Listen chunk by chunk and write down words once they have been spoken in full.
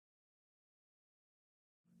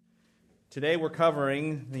Today we're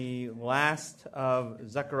covering the last of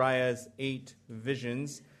Zechariah's 8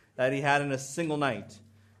 visions that he had in a single night.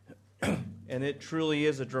 And it truly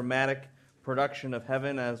is a dramatic production of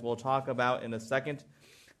heaven, as we'll talk about in a second.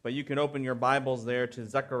 But you can open your Bibles there to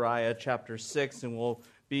Zechariah chapter 6, and we'll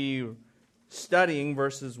be studying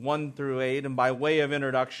verses 1 through 8. And by way of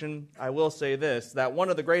introduction, I will say this, that one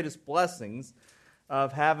of the greatest blessings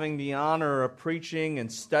of having the honor of preaching and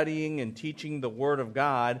studying and teaching the Word of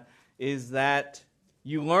God is that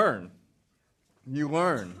you learn. You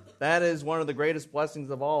learn. That is one of the greatest blessings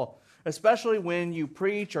of all, especially when you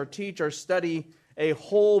preach or teach or study a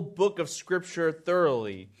whole book of Scripture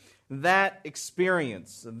thoroughly. That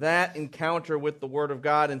experience, that encounter with the Word of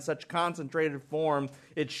God in such concentrated form,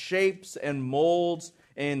 it shapes and molds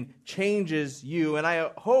and changes you. And I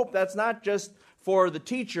hope that's not just for the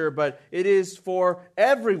teacher, but it is for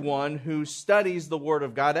everyone who studies the Word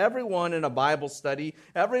of God, everyone in a Bible study,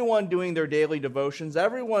 everyone doing their daily devotions,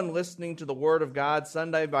 everyone listening to the Word of God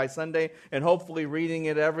Sunday by Sunday, and hopefully reading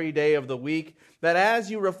it every day of the week, that as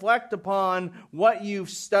you reflect upon what you've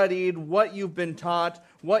studied, what you've been taught,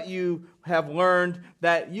 what you have learned,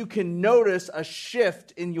 that you can notice a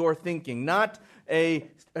shift in your thinking. Not a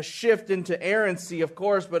shift into errancy, of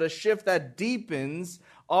course, but a shift that deepens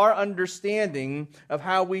our understanding of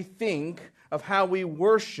how we think, of how we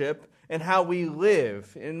worship, and how we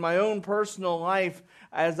live. In my own personal life,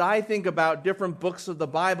 as I think about different books of the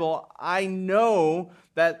Bible, I know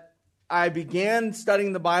that I began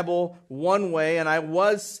studying the Bible one way, and I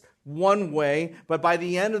was one way, but by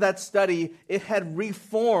the end of that study, it had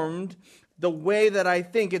reformed the way that I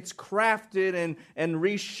think. It's crafted and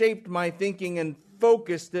reshaped my thinking and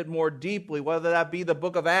focused it more deeply, whether that be the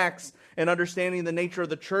book of Acts and understanding the nature of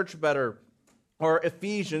the church better, or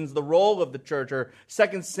Ephesians, the role of the church, or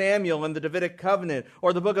 2 Samuel and the Davidic covenant,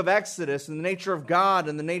 or the book of Exodus and the nature of God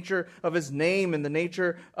and the nature of His name and the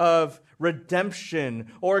nature of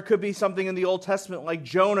redemption. Or it could be something in the Old Testament like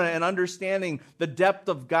Jonah and understanding the depth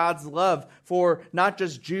of God's love for not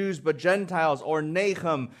just Jews but Gentiles, or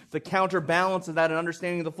Nahum, the counterbalance of that and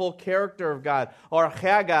understanding the full character of God, or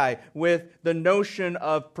Haggai with the notion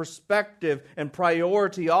of perspective and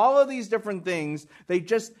priority. All of these different things, they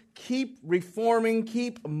just keep reforming,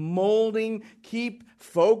 keep molding, keep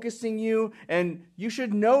focusing you. And you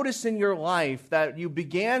should notice in your life that you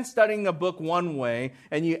began studying a book one way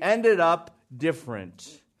and you ended up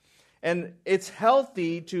different. And it's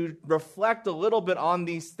healthy to reflect a little bit on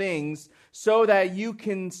these things so that you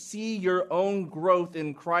can see your own growth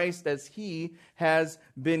in Christ as He has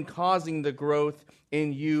been causing the growth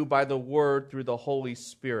in you by the Word through the Holy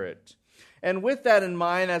Spirit. And with that in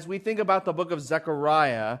mind, as we think about the book of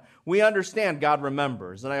Zechariah, we understand God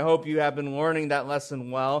remembers. And I hope you have been learning that lesson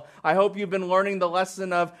well. I hope you've been learning the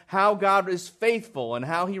lesson of how God is faithful and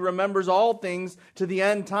how He remembers all things to the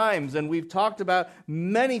end times. And we've talked about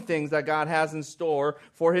many things that God has in store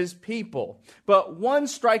for His people. But one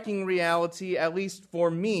striking reality, at least for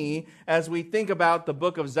me, as we think about the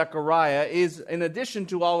book of Zechariah, is in addition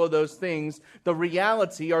to all of those things, the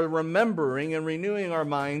reality or remembering and renewing our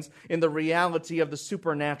minds in the reality of the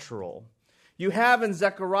supernatural. You have in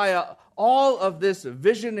Zechariah all of this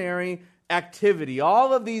visionary activity,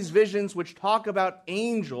 all of these visions which talk about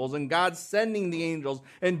angels and God sending the angels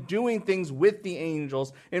and doing things with the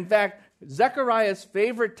angels. In fact, Zechariah's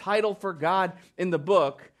favorite title for God in the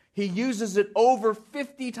book, he uses it over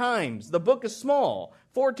 50 times. The book is small,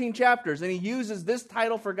 14 chapters, and he uses this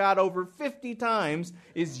title for God over 50 times,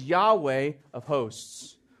 is Yahweh of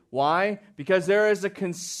hosts. Why? Because there is a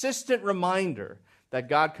consistent reminder that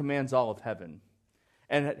God commands all of heaven.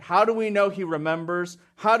 And how do we know He remembers?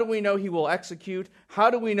 How do we know He will execute? How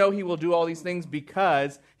do we know He will do all these things?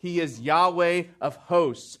 Because He is Yahweh of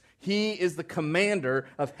hosts. He is the commander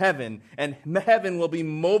of heaven, and heaven will be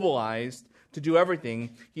mobilized to do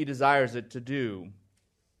everything He desires it to do.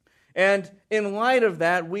 And in light of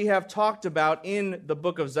that, we have talked about in the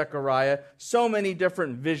book of Zechariah so many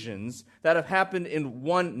different visions that have happened in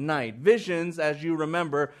one night. Visions, as you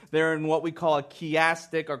remember, they're in what we call a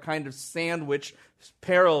chiastic or kind of sandwich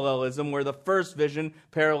parallelism, where the first vision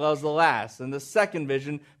parallels the last, and the second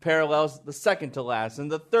vision parallels the second to last,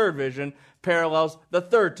 and the third vision parallels the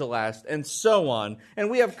third to last, and so on.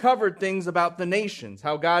 And we have covered things about the nations,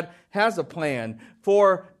 how God has a plan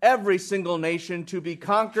for every single nation to be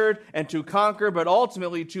conquered and to conquer conquer, but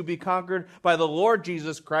ultimately to be conquered by the Lord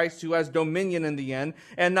Jesus Christ, who has dominion in the end.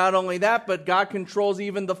 And not only that, but God controls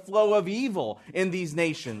even the flow of evil in these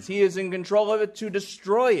nations. He is in control of it to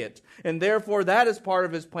destroy it. And therefore, that is part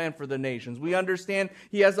of his plan for the nations. We understand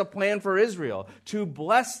he has a plan for Israel to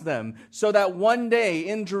bless them so that one day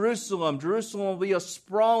in Jerusalem will be a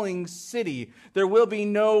sprawling city. There will be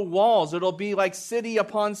no walls. It'll be like city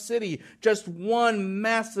upon city, just one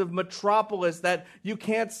massive metropolis that you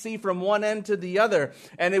can't see from one end to the other.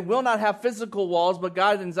 And it will not have physical walls, but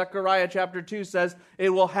God in Zechariah chapter 2 says it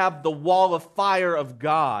will have the wall of fire of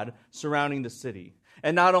God surrounding the city.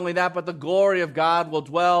 And not only that, but the glory of God will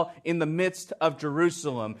dwell in the midst of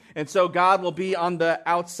Jerusalem. And so God will be on the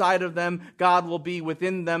outside of them. God will be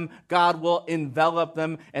within them. God will envelop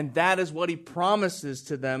them. And that is what he promises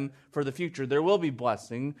to them for the future. There will be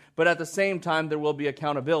blessing, but at the same time, there will be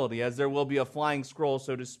accountability, as there will be a flying scroll,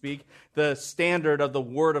 so to speak, the standard of the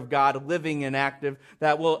Word of God living and active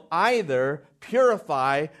that will either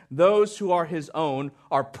purify those who are his own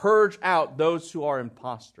or purge out those who are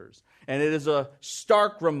impostors. And it is a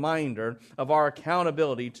stark reminder of our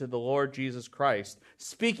accountability to the Lord Jesus Christ,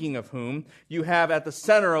 speaking of whom you have at the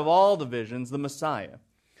center of all the visions the Messiah.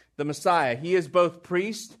 The Messiah, he is both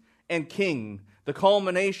priest and king, the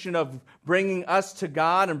culmination of bringing us to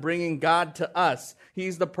God and bringing God to us.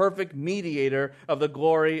 He's the perfect mediator of the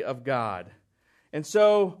glory of God. And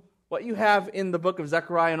so what you have in the book of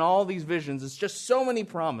Zechariah and all these visions is just so many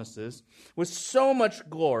promises with so much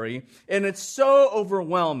glory, and it's so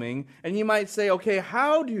overwhelming. And you might say, okay,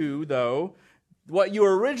 how do, though, what you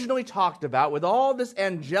originally talked about with all this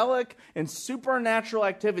angelic and supernatural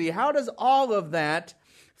activity, how does all of that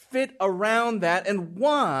fit around that? And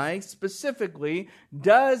why, specifically,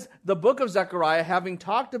 does the book of Zechariah, having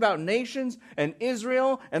talked about nations and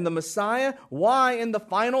Israel and the Messiah, why in the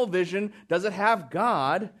final vision does it have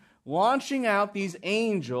God launching out these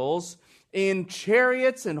angels in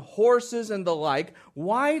chariots and horses and the like?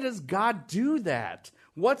 Why does God do that?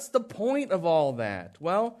 What's the point of all that?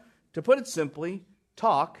 Well, to put it simply,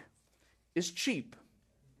 talk is cheap.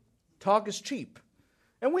 Talk is cheap.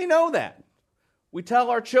 And we know that. We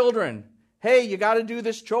tell our children, hey, you got to do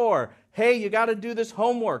this chore. Hey, you got to do this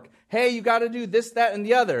homework. Hey, you got to do this, that, and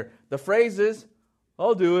the other. The phrase is,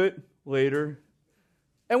 I'll do it later.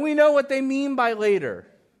 And we know what they mean by later.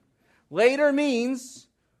 Later means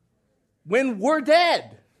when we're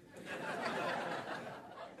dead.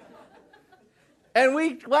 And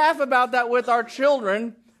we laugh about that with our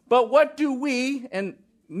children, but what do we, and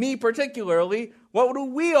me particularly, what do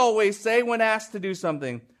we always say when asked to do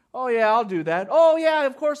something? Oh yeah, I'll do that. Oh yeah,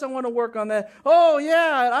 of course I want to work on that. Oh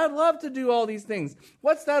yeah, I'd love to do all these things.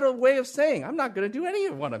 What's that a way of saying? I'm not going to do any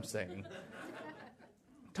of what I'm saying.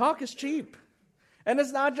 Talk is cheap. And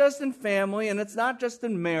it's not just in family, and it's not just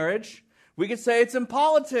in marriage. We could say it's in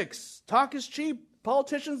politics. Talk is cheap.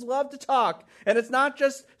 Politicians love to talk. And it's not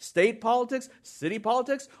just state politics, city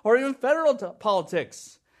politics, or even federal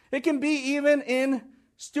politics. It can be even in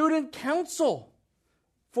student council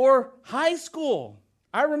for high school.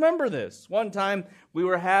 I remember this. One time we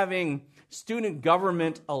were having student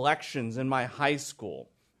government elections in my high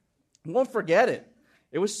school. I won't forget it.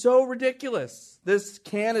 It was so ridiculous. This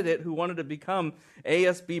candidate who wanted to become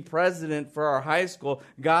ASB president for our high school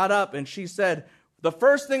got up and she said, the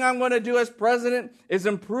first thing I'm going to do as president is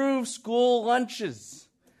improve school lunches.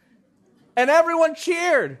 And everyone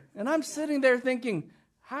cheered. And I'm sitting there thinking,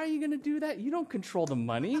 how are you going to do that? You don't control the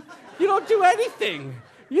money. You don't do anything.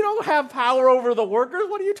 You don't have power over the workers.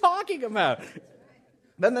 What are you talking about?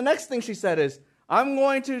 Then the next thing she said is, I'm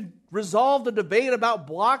going to resolve the debate about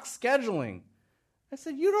block scheduling. I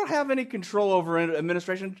said, you don't have any control over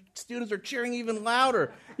administration. Students are cheering even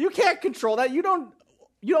louder. You can't control that. You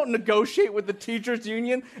don't negotiate with the teachers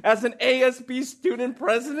union as an ASB student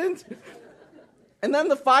president. And then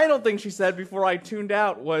the final thing she said before I tuned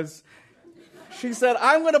out was, she said,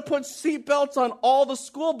 I'm going to put seatbelts on all the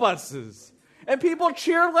school buses. And people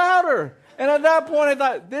cheered louder. And at that point I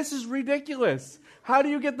thought, this is ridiculous. How do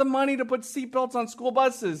you get the money to put seatbelts on school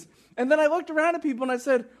buses? And then I looked around at people and I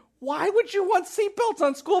said, why would you want seatbelts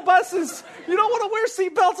on school buses? You don't want to wear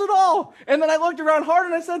seatbelts at all. And then I looked around hard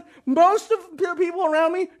and I said, most of the people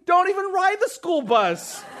around me don't even ride the school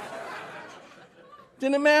bus.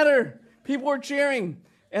 Didn't matter. People were cheering.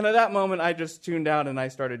 And at that moment, I just tuned out and I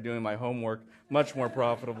started doing my homework, much more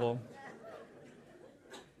profitable.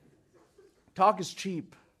 Talk is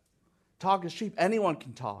cheap. Talk is cheap. Anyone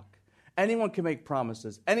can talk. Anyone can make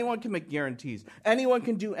promises. Anyone can make guarantees. Anyone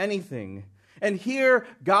can do anything. And here,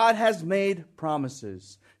 God has made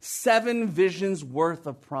promises. 7 visions worth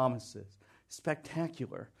of promises.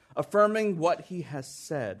 Spectacular. Affirming what he has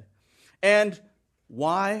said. And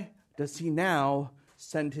why does he now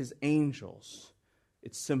send his angels?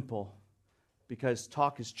 It's simple, because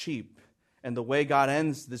talk is cheap. And the way God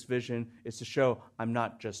ends this vision is to show, I'm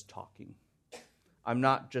not just talking. I'm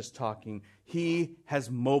not just talking. He has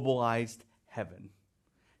mobilized heaven.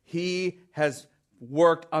 He has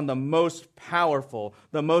worked on the most powerful,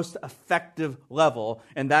 the most effective level,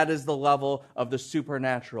 and that is the level of the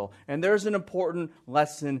supernatural. And there's an important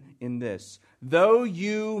lesson in this. Though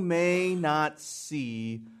you may not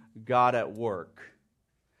see God at work,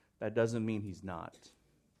 that doesn't mean he's not.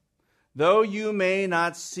 Though you may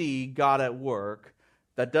not see God at work,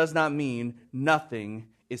 that does not mean nothing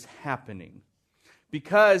is happening.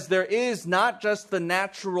 Because there is not just the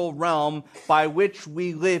natural realm by which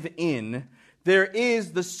we live in, there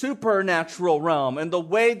is the supernatural realm. And the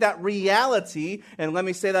way that reality, and let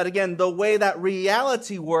me say that again, the way that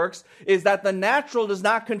reality works is that the natural does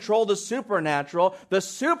not control the supernatural. The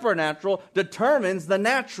supernatural determines the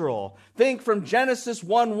natural. Think from Genesis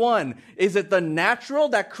 1:1. Is it the natural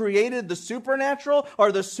that created the supernatural,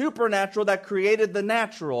 or the supernatural that created the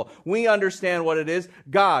natural? We understand what it is.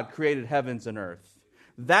 God created heavens and earth.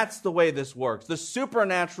 That's the way this works. The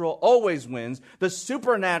supernatural always wins. The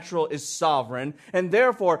supernatural is sovereign. And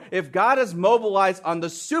therefore, if God is mobilized on the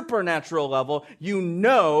supernatural level, you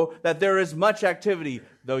know that there is much activity,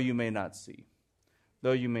 though you may not see.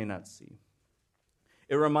 Though you may not see.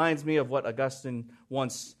 It reminds me of what Augustine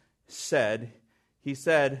once said. He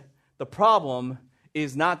said, the problem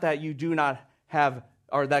is not that you do not have,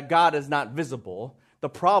 or that God is not visible. The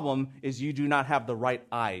problem is you do not have the right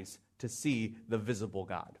eyes to see the visible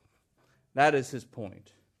God. That is his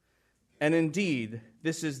point. And indeed,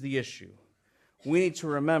 this is the issue. We need to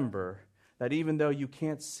remember that even though you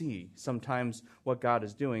can't see sometimes what God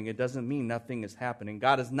is doing, it doesn't mean nothing is happening.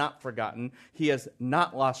 God is not forgotten. He has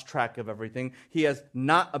not lost track of everything. He has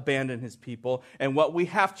not abandoned his people. And what we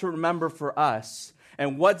have to remember for us,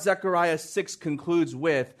 and what Zechariah 6 concludes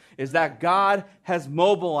with, is that God has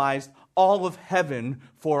mobilized all of heaven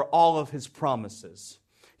for all of his promises.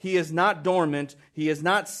 He is not dormant. He is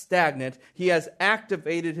not stagnant. He has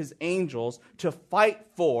activated his angels to fight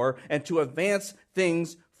for and to advance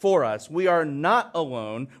things for us. We are not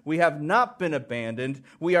alone. We have not been abandoned.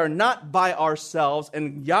 We are not by ourselves.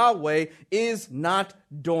 And Yahweh is not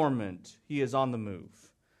dormant. He is on the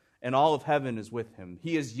move. And all of heaven is with him.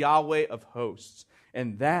 He is Yahweh of hosts.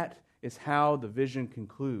 And that is how the vision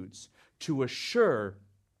concludes, to assure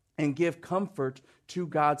and give comfort to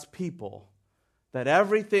God's people that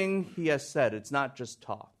everything he has said, it's not just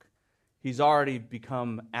talk. He's already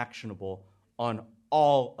become actionable on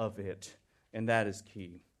all of it, and that is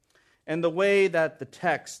key. And the way that the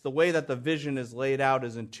text, the way that the vision is laid out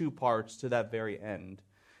is in two parts to that very end.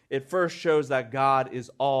 It first shows that God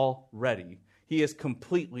is all ready. He is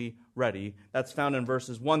completely ready. That's found in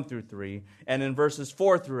verses 1 through 3. And in verses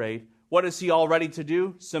 4 through 8, what is he all ready to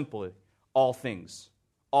do? Simply, all things,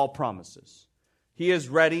 all promises. He is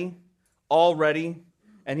ready, all ready,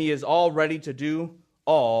 and he is all ready to do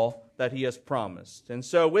all that he has promised. And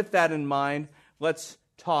so with that in mind, let's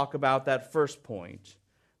talk about that first point,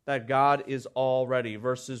 that God is all ready,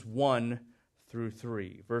 verses 1 through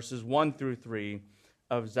 3. Verses 1 through 3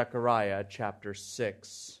 of Zechariah chapter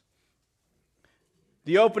 6.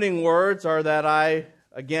 The opening words are that I,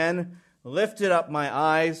 again, lifted up my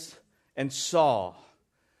eyes and saw.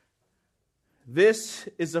 This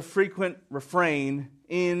is a frequent refrain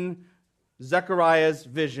in Zechariah's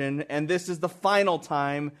vision, and this is the final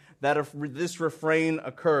time that this refrain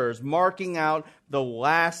occurs, marking out the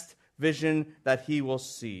last vision that he will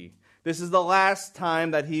see. This is the last time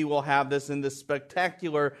that he will have this in this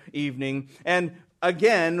spectacular evening. And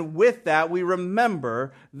again, with that, we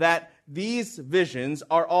remember that these visions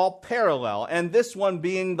are all parallel, and this one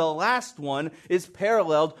being the last one is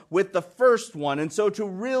paralleled with the first one. And so to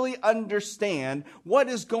really understand what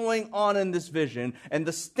is going on in this vision and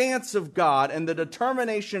the stance of God and the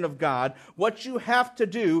determination of God, what you have to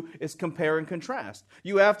do is compare and contrast.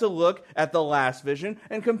 You have to look at the last vision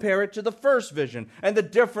and compare it to the first vision, and the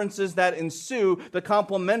differences that ensue, the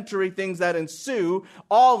complementary things that ensue,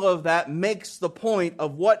 all of that makes the point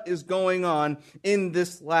of what is going on in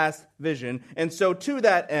this last vision. And so to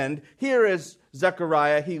that end, here is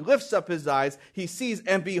Zechariah. He lifts up his eyes. He sees,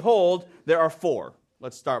 and behold, there are four.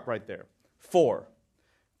 Let's start right there. Four.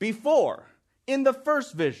 Before, in the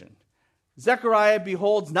first vision, Zechariah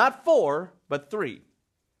beholds not four, but three.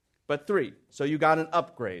 But three. So you got an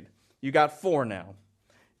upgrade. You got four now.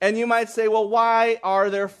 And you might say, well, why are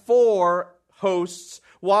there four hosts?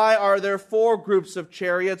 Why are there 4 groups of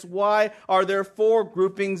chariots? Why are there 4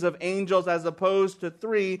 groupings of angels as opposed to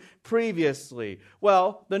 3 previously?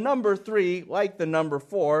 Well, the number 3, like the number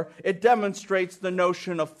 4, it demonstrates the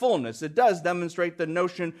notion of fullness. It does demonstrate the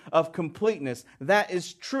notion of completeness. That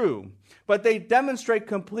is true. But they demonstrate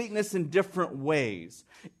completeness in different ways.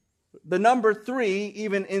 The number 3,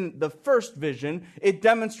 even in the first vision, it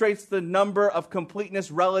demonstrates the number of completeness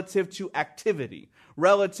relative to activity.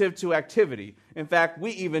 Relative to activity. In fact,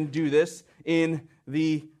 we even do this in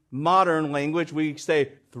the modern language. We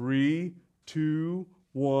say 3, 2,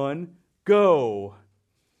 1, go.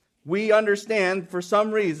 We understand for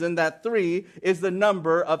some reason that 3 is the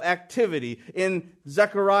number of activity. In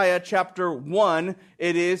Zechariah chapter 1,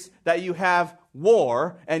 it is that you have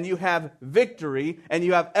war, and you have victory, and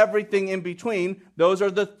you have everything in between. Those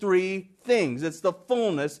are the 3 things. It's the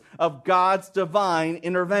fullness of God's divine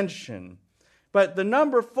intervention. But the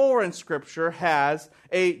number 4 in Scripture has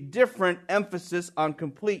a different emphasis on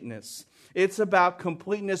completeness. It's about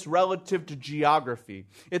completeness relative to geography.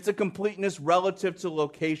 It's a completeness relative to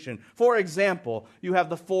location. For example, you have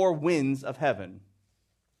the 4 winds of heaven.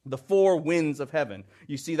 The 4 winds of heaven.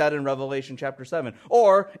 You see that in Revelation chapter 7.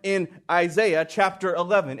 Or in Isaiah chapter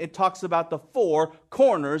 11, it talks about the 4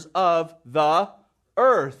 corners of the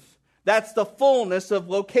earth. That's the fullness of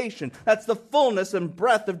location. That's the fullness and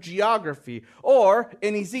breadth of geography. Or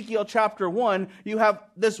in Ezekiel chapter 1, you have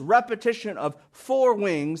this repetition of 4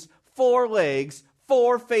 wings, 4 legs,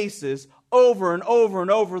 4 faces, over and over and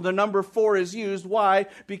over. The number 4 is used. Why?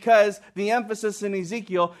 Because the emphasis in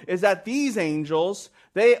Ezekiel is that these angels,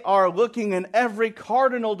 they are looking in every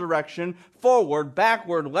cardinal direction, forward,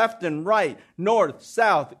 backward, left and right, north,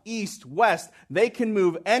 south, east, west. They can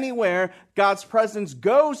move anywhere. God's presence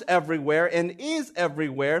goes everywhere and is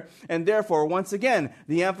everywhere. And therefore, once again,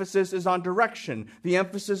 the emphasis is on direction. The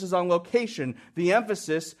emphasis is on location. The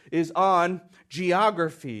emphasis is on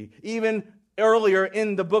geography. Even earlier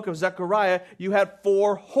in the book of Zechariah, you had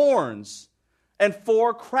 4 horns and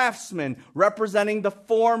 4 craftsmen representing the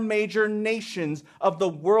 4 major nations of the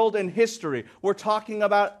world in history. We're talking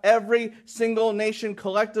about every single nation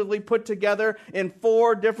collectively put together in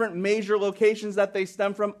 4 different major locations that they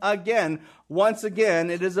stem from. Once again,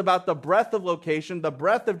 it is about the breadth of location, the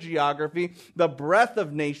breadth of geography, the breadth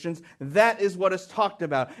of nations. That is what is talked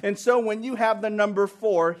about. And so when you have the number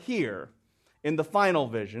 4 here, in the final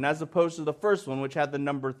vision, as opposed to the first one, which had the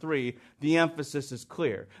number 3, the emphasis is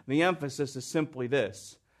clear. The emphasis is simply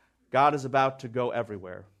this: God is about to go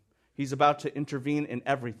everywhere. He's about to intervene in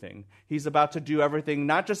everything. He's about to do everything,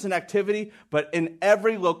 not just in activity, but in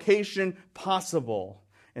every location possible.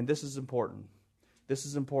 And this is important. This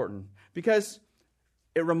is important because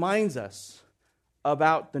it reminds us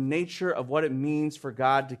about the nature of what it means for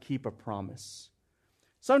God to keep a promise.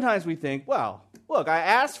 Sometimes we think, well, look, I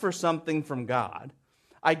asked for something from God.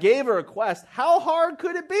 I gave a request. How hard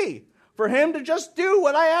could it be for him to just do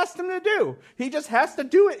what I asked him to do? He just has to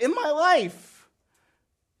do it in my life.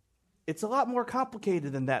 It's a lot more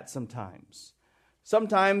complicated than that sometimes.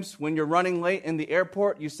 Sometimes when you're running late in the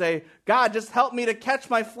airport, you say, God, just help me to catch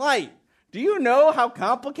my flight. Do you know how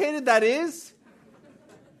complicated that is?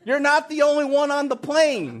 You're not the only one on the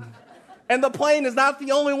plane. And the plane is not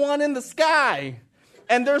the only one in the sky.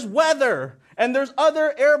 And there's weather, and there's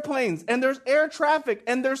other airplanes, and there's air traffic,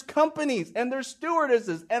 and there's companies, and there's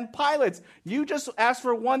stewardesses and pilots. You just ask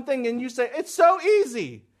for one thing, and you say, it's so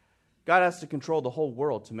easy. God has to control the whole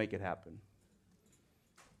world to make it happen.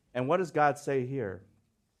 And what does God say here?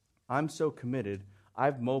 I'm so committed,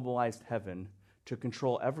 I've mobilized heaven to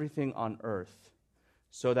control everything on earth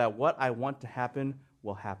so that what I want to happen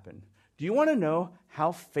will happen. Do you want to know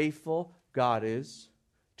how faithful God is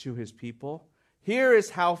to his people? Here is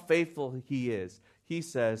how faithful he is. He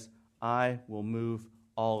says, I will move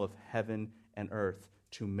all of heaven and earth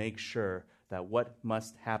to make sure that what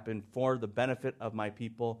must happen for the benefit of my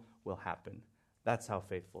people will happen. That's how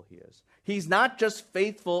faithful he is. He's not just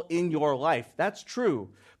faithful in your life. That's true.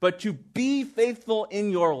 But to be faithful in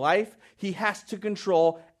your life, he has to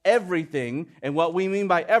control everything. And what we mean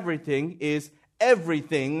by everything is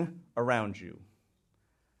everything around you.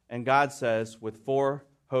 And God says, with 4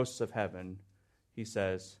 hosts of heaven, he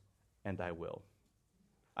says, and I will.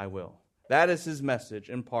 I will. That is his message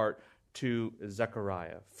in part to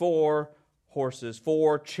Zechariah. 4 horses,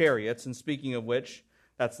 4 chariots, and speaking of which,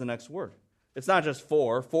 that's the next word. It's not just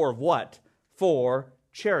 4. 4 of what? 4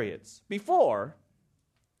 chariots. Before,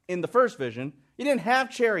 in the first vision, you didn't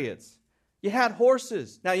have chariots. You had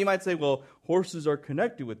horses. Now you might say, well, horses are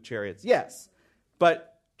connected with chariots. Yes,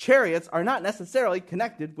 but chariots are not necessarily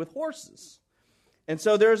connected with horses. And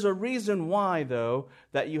so there's a reason why, though,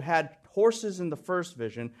 that you had horses in the first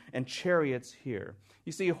vision and chariots here.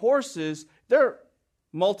 You see, horses, they're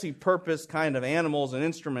multi-purpose kind of animals and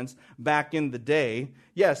instruments back in the day.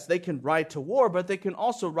 Yes, they can ride to war, but they can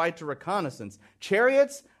also ride to reconnaissance.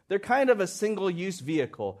 Chariots, they're kind of a single-use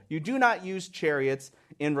vehicle. You do not use chariots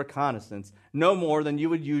in reconnaissance, no more than you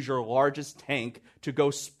would use your largest tank to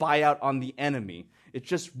go spy out on the enemy. It's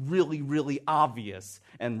just really, really obvious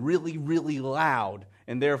and really, really loud,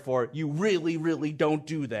 and therefore you really, really don't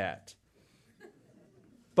do that.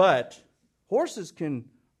 But horses can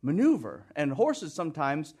maneuver, and horses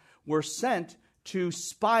sometimes were sent to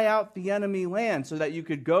spy out the enemy land so that you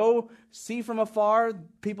could go see from afar,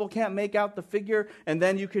 people can't make out the figure, and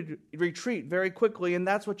then you could retreat very quickly, and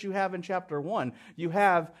that's what you have in chapter 1. You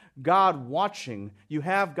have God watching, you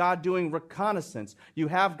have God doing reconnaissance, you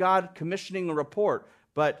have God commissioning a report,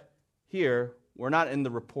 but here, we're not in the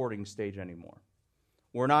reporting stage anymore.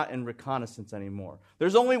 We're not in reconnaissance anymore.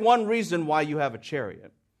 There's only one reason why you have a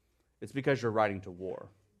chariot. It's because you're riding to war.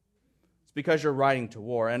 It's because you're riding to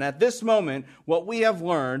war. And at this moment, what we have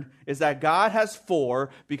learned is that God has 4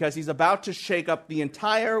 because he's about to shake up the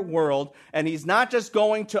entire world. And he's not just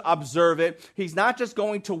going to observe it. He's not just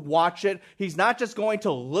going to watch it. He's not just going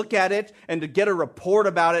to look at it and to get a report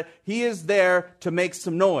about it. He is there to make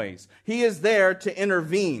some noise. He is there to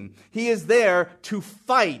intervene. He is there to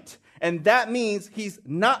fight. And that means he's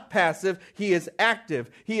not passive, he is active.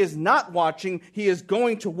 He is not watching, he is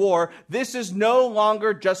going to war. This is no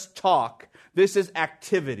longer just talk. This is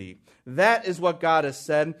activity. That is what God has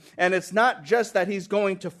said. And it's not just that he's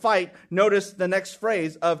going to fight. Notice the next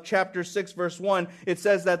phrase of chapter 6, verse 1. It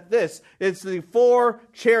says that it's the 4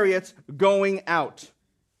 chariots going out.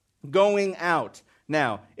 Going out.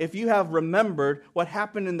 Now, if you have remembered what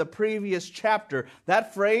happened in the previous chapter,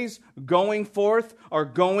 that phrase, going forth or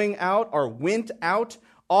going out or went out,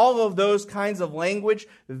 all of those kinds of language,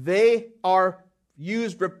 they are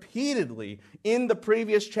used repeatedly in the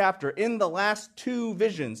previous chapter, in the last 2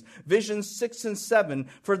 visions, visions 6 and 7,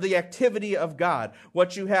 for the activity of God.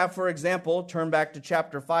 What you have, for example, turn back to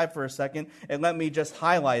chapter 5 for a second, and let me just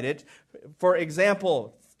highlight it. For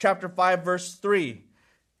example, chapter 5, verse 3.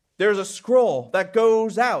 There's a scroll that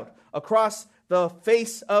goes out across the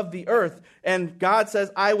face of the earth. And God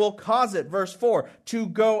says, I will cause it, verse 4, to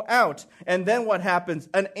go out. And then what happens?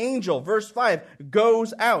 An angel, verse 5,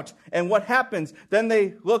 goes out. And what happens? Then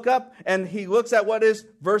they look up and he looks at what is,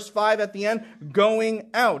 verse 5 at the end,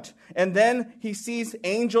 going out. And then he sees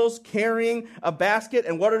angels carrying a basket.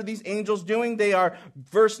 And what are these angels doing? They are,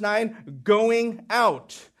 verse 9, going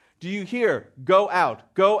out. Do you hear? Go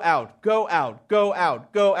out, go out, go out, go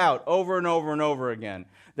out, go out, over and over and over again.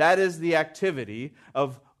 That is the activity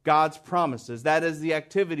of God's promises. That is the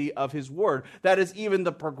activity of his word. That is even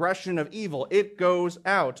the progression of evil. It goes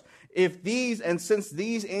out. Since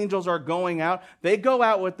these angels are going out, they go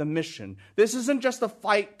out with a mission. This isn't just a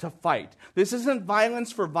fight to fight. This isn't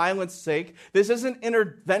violence for violence sake. This isn't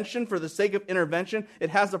intervention for the sake of intervention.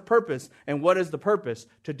 It has a purpose. And what is the purpose?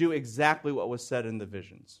 To do exactly what was said in the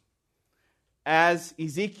visions. As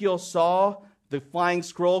Ezekiel saw the flying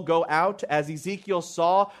scroll go out, as Ezekiel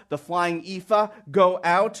saw the flying ephah go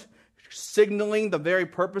out, signaling the very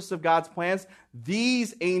purpose of God's plans,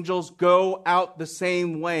 these angels go out the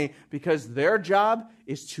same way because their job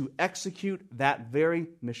is to execute that very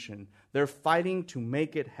mission. They're fighting to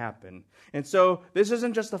make it happen. And so this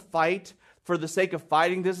isn't just a fight for the sake of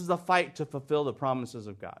fighting. This is a fight to fulfill the promises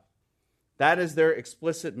of God. That is their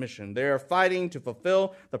explicit mission. They are fighting to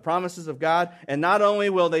fulfill the promises of God. And not only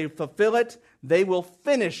will they fulfill it, they will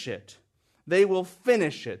finish it. They will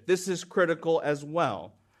finish it. This is critical as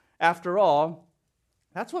well. After all,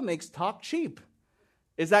 that's what makes talk cheap.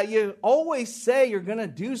 Is that you always say you're going to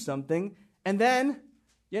do something, and then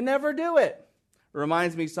you never do it. It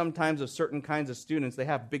reminds me sometimes of certain kinds of students. They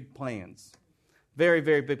have big plans. Very,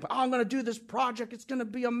 very big. I'm going to do this project. It's going to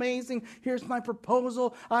be amazing. Here's my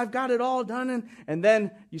proposal. I've got it all done. And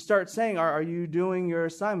then you start saying, are you doing your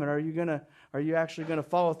assignment? Are you actually going to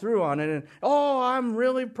follow through on it? And, I'm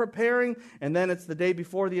really preparing. And then it's the day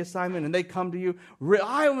before the assignment, and they come to you.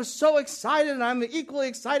 I was so excited, and I'm equally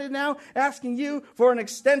excited now, asking you for an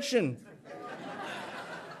extension.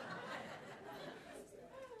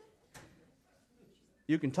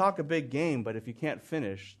 You can talk a big game, but if you can't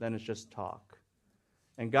finish, then it's just talk.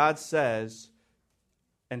 And God says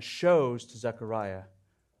and shows to Zechariah,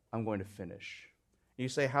 I'm going to finish. And you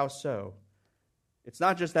say, how so? It's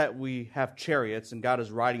not just that we have chariots and God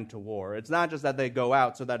is riding to war. It's not just that they go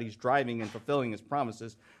out so that he's driving and fulfilling his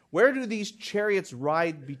promises. Where do these chariots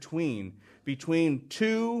ride between? Between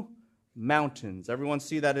 2 mountains. Everyone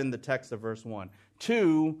see that in the text of verse 1.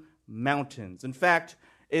 2 mountains. In fact,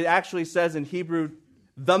 it actually says in Hebrew,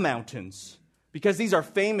 the mountains, because these are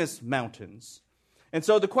famous mountains. And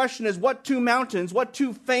so the question is, what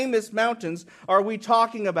two famous mountains are we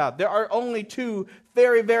talking about? There are only two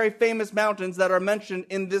very, very famous mountains that are mentioned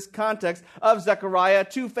in this context of Zechariah.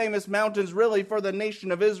 Two famous mountains really for the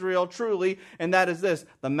nation of Israel, truly. And that is this,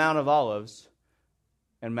 the Mount of Olives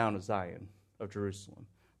and Mount of Zion of Jerusalem.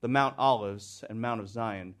 The Mount Olives and Mount of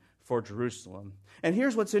Zion for Jerusalem. And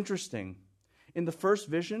here's what's interesting. In the first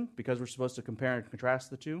vision, because we're supposed to compare and contrast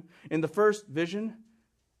the two, in the first vision,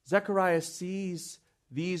 Zechariah sees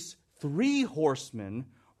these three horsemen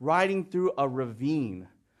riding through a ravine,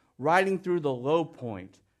 riding through the low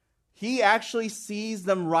point. He actually sees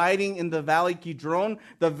them riding in the Valley Kidron,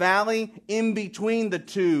 the valley in between the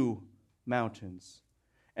two mountains.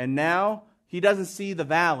 And now he doesn't see the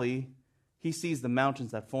valley, he sees the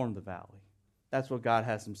mountains that form the valley. That's what God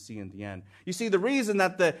has him see in the end. You see, the reason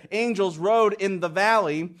that the angels rode in the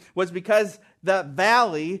valley was because the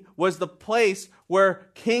valley was the place where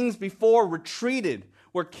kings before retreated,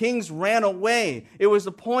 where kings ran away. It was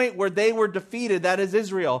the point where they were defeated, that is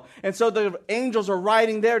Israel. And so the angels are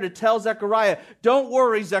riding there to tell Zechariah, don't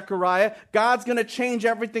worry, Zechariah, God's going to change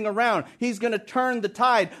everything around. He's going to turn the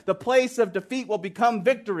tide. The place of defeat will become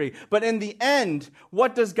victory. But in the end,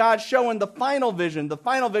 what does God show in the final vision? The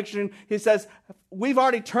final vision, he says, we've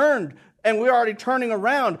already turned, and we're already turning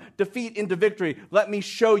around defeat into victory. Let me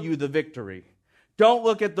show you the victory. Don't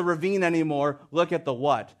look at the ravine anymore. Look at the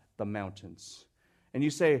what? The mountains. And you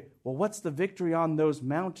say, well, what's the victory on those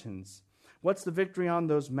mountains? What's the victory on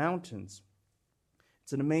those mountains?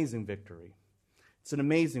 It's an amazing victory. It's an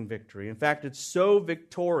amazing victory. In fact, it's so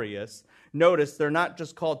victorious. Notice they're not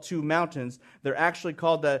just called two mountains. They're actually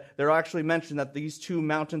mentioned that these two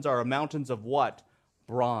mountains are mountains of what?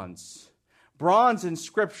 Bronze. Bronze in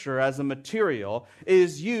Scripture as a material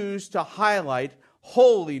is used to highlight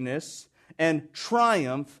holiness and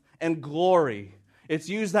triumph and glory. It's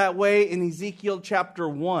used that way in Ezekiel chapter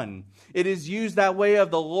 1. It is used that way of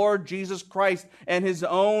the Lord Jesus Christ and his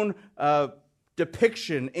own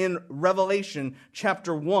depiction in Revelation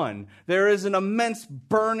chapter 1. There is an immense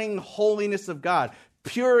burning holiness of God,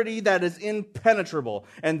 purity that is impenetrable,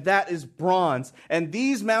 and that is bronze. And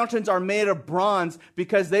these mountains are made of bronze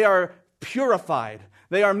because they are purified.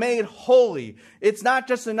 They are made holy. It's not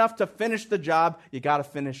just enough to finish the job. You got to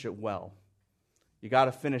finish it well. You got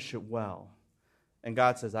to finish it well. And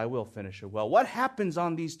God says, I will finish it well. What happens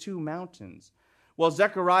on these two mountains? Well,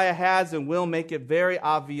 Zechariah has and will make it very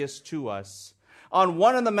obvious to us. On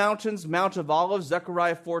one of the mountains, Mount of Olives,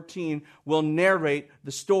 Zechariah 14 will narrate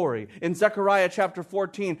the story. In Zechariah chapter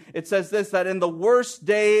 14, it says this, that in the worst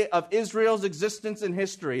day of Israel's existence in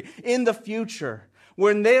history, in the future,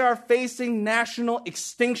 when they are facing national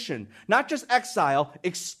extinction, not just exile,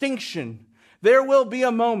 extinction, there will be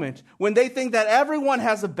a moment when they think that everyone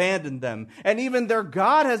has abandoned them, and even their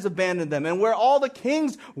God has abandoned them, and where all the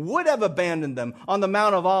kings would have abandoned them on the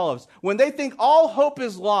Mount of Olives. When they think all hope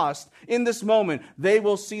is lost in this moment, they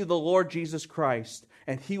will see the Lord Jesus Christ,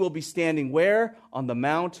 and he will be standing where? On the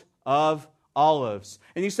Mount of Olives.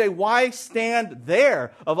 And you say, why stand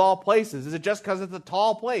there of all places? Is it just because it's a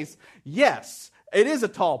tall place? Yes, it is a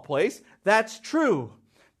tall place. That's true.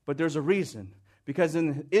 But there's a reason. Because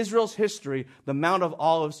in Israel's history, the Mount of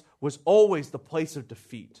Olives was always the place of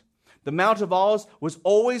defeat. The Mount of Olives was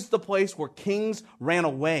always the place where kings ran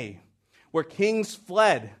away, where kings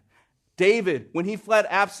fled. David, when he fled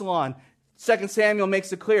Absalom, 2 Samuel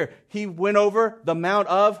makes it clear, he went over the Mount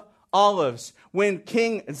of Olives. When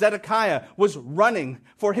King Zedekiah was running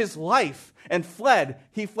for his life and fled,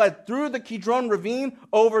 he fled through the Kidron ravine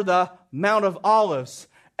over the Mount of Olives.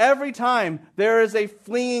 Every time there is a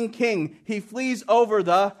fleeing king, he flees over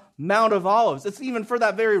the Mount of Olives. It's even for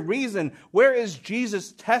that very reason. Where is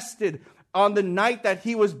Jesus tested on the night that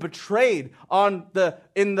he was betrayed in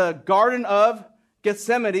the Garden of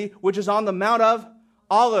Gethsemane, which is on the Mount of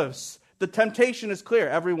Olives? The temptation is clear.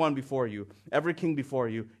 Everyone before you, every king before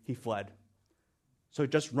you, he fled. So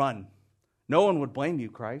just run. No one would blame you,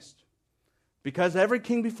 Christ. Because every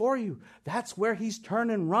king before you, that's where he's turned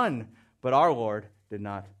and run. But our Lord did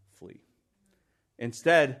not flee.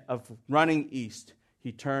 Instead of running east,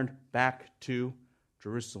 he turned back to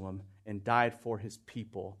Jerusalem and died for his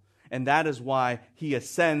people. And that is why he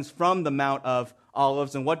ascends from the Mount of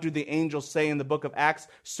Olives. And what do the angels say in the book of Acts?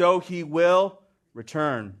 So he will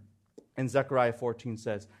return. And Zechariah 14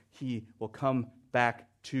 says, he will come back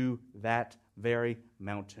to that very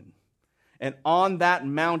mountain. And on that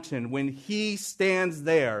mountain, when he stands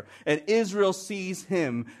there and Israel sees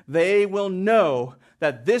him, they will know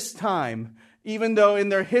that this time even though in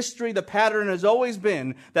their history the pattern has always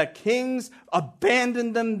been that kings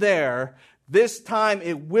abandon them there, this time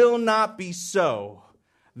it will not be so.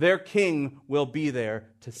 Their king will be there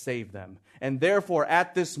to save them. And therefore,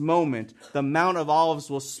 at this moment, the Mount of Olives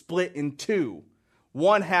will split in two.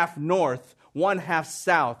 One half north, one half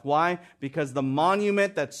south. Why? Because the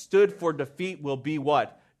monument that stood for defeat will be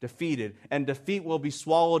what? Defeated. And defeat will be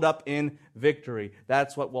swallowed up in victory.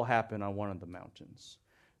 That's what will happen on one of the mountains.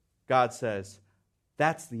 God says,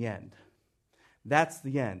 that's the end. That's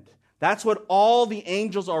the end. That's what all the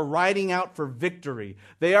angels are riding out for victory.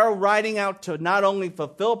 They are riding out to not only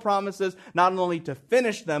fulfill promises, not only to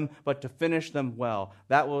finish them, but to finish them well.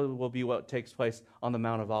 That will be what takes place on the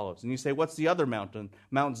Mount of Olives. And you say, what's the other mountain?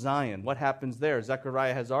 Mount Zion. What happens there?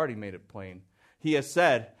 Zechariah has already made it plain. He has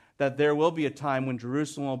said that there will be a time when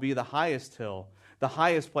Jerusalem will be the highest hill, the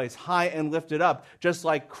highest place, high and lifted up, just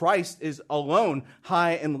like Christ is alone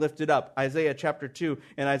high and lifted up. Isaiah chapter 2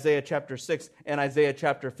 and Isaiah chapter 6 and Isaiah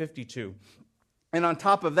chapter 52. And on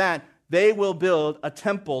top of that, they will build a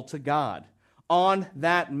temple to God on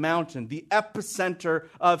that mountain, the epicenter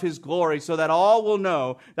of his glory, so that all will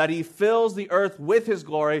know that he fills the earth with his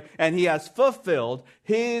glory and he has fulfilled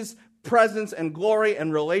his presence and glory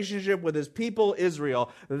and relationship with his people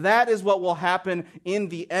Israel. That is what will happen in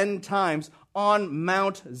the end times on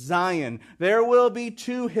Mount Zion. There will be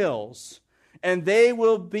two hills, and they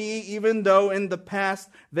will be, even though in the past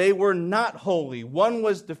they were not holy. One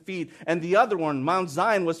was defeat, and the other one, Mount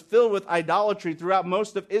Zion, was filled with idolatry throughout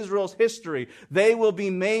most of Israel's history. They will be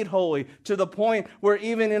made holy to the point where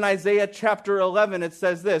even in Isaiah chapter 11 it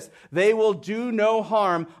says this, they will do no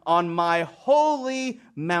harm on my holy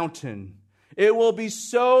mountain. It will be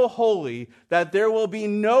so holy that there will be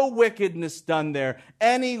no wickedness done there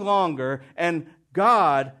any longer. And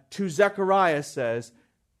God, to Zechariah, says,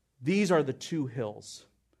 these are the two hills.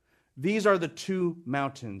 These are the two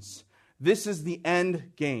mountains. This is the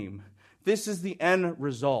end game. This is the end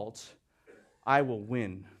result. I will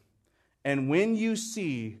win. And when you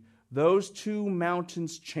see those two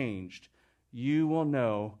mountains changed, you will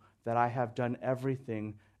know that I have done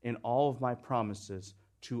everything in all of my promises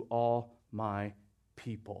to all my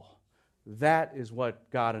people. That is what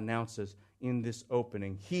God announces in this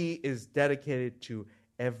opening. He is dedicated to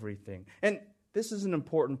everything. And this is an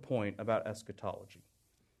important point about eschatology.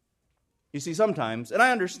 You see, sometimes, and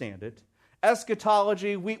I understand it,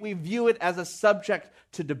 eschatology, we view it as a subject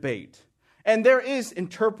to debate. And there is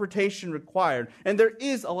interpretation required, and there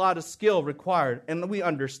is a lot of skill required, and we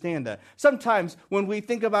understand that. Sometimes when we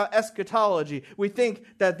think about eschatology, we think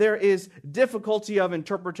that there is difficulty of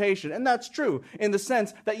interpretation, and that's true in the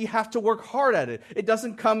sense that you have to work hard at it. It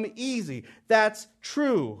doesn't come easy. That's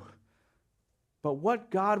true. But what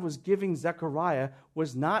God was giving Zechariah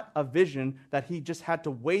was not a vision that he just had to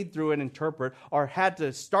wade through and interpret or had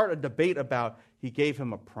to start a debate about. He gave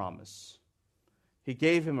him a promise. He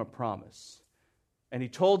gave him a promise. And he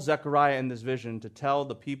told Zechariah in this vision to tell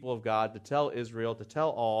the people of God, to tell Israel, to tell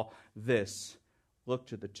all this. Look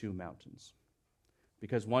to the two mountains.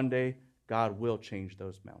 Because one day, God will change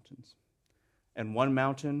those mountains. And one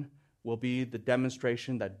mountain will be the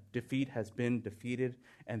demonstration that defeat has been defeated,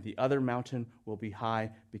 and the other mountain will be high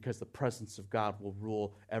because the presence of God will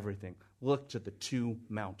rule everything. Look to the two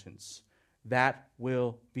mountains. That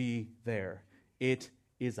will be there. It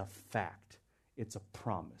is a fact. It's a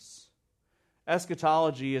promise.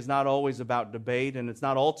 Eschatology is not always about debate, and it's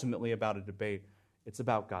not ultimately about a debate. It's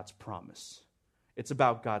about God's promise. It's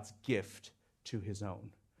about God's gift to his own.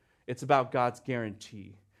 It's about God's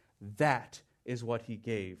guarantee. That is what he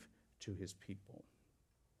gave to his people.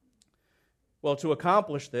 Well, to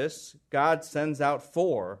accomplish this, God sends out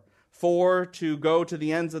four to go to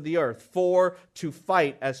the ends of the earth, 4 to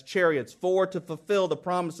fight as chariots, 4 to fulfill the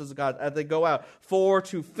promises of God as they go out, 4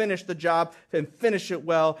 to finish the job and finish it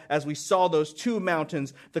well, as we saw those two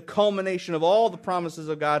mountains, the culmination of all the promises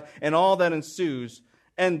of God and all that ensues.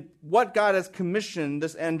 And what God has commissioned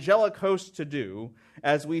this angelic host to do,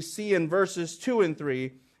 as we see in verses 2 and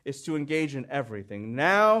 3, is to engage in everything.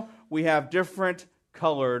 Now we have different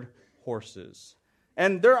colored horses.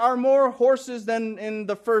 And there are more horses than in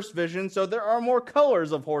the first vision, so there are more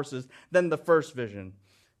colors of horses than the first vision.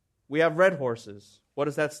 We have red horses. What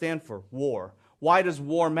does that stand for? War. Why does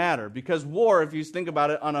war matter? Because war, if you think about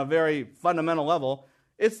it on a very fundamental level,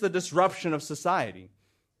 it's the disruption of society.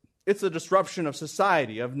 It's the disruption of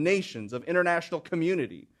society, of nations, of international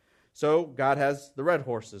community. So God has the red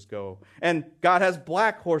horses go. And God has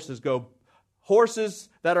black horses go. Horses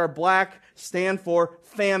that are black stand for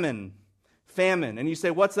famine. Famine. And you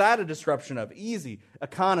say, what's that a disruption of? Easy.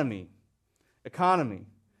 Economy.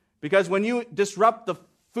 Because when you disrupt the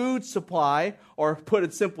food supply, or put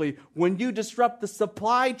it simply, when you disrupt the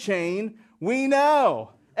supply chain, we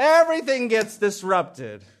know everything gets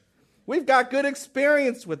disrupted. We've got good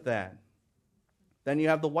experience with that. Then you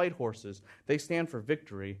have the white horses. They stand for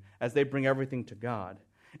victory as they bring everything to God.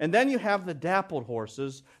 And then you have the dappled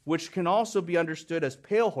horses, which can also be understood as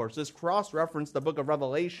pale horses, cross-reference the book of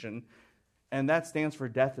Revelation, and that stands for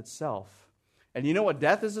death itself. And you know what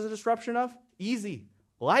death is a disruption of? Easy.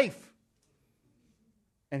 Life.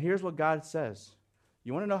 And here's what God says.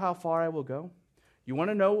 You want to know how far I will go? You want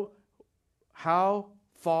to know how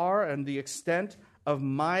far and the extent of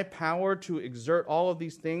my power to exert all of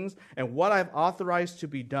these things and what I've authorized to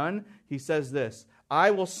be done? He says this,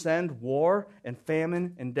 I will send war and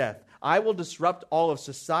famine and death. I will disrupt all of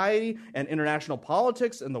society and international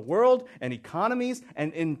politics in the world and economies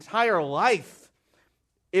and entire life.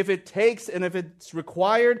 If it takes and if it's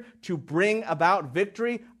required to bring about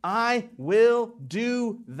victory, I will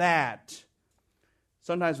do that.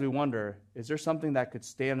 Sometimes we wonder, is there something that could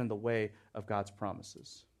stand in the way of God's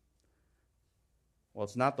promises? Well,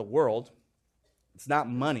 it's not the world, it's not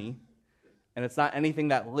money, and it's not anything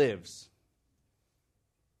that lives.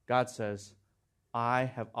 God says, I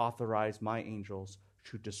have authorized my angels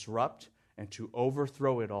to disrupt and to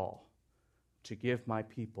overthrow it all, to give my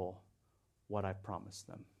people what I promised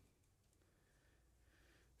them.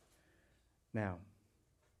 Now,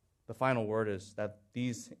 the final word is that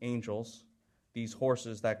these angels, these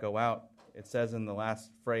horses that go out, it says in the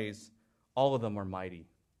last phrase, all of them are mighty.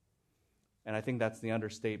 And I think that's the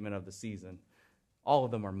understatement of the season. All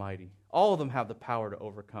of them are mighty. All of them have the power to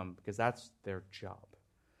overcome because that's their job.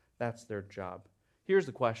 That's their job. Here's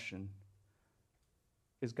the question.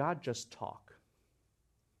 Is God just talk?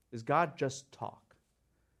 Is God just talk?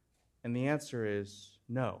 And the answer is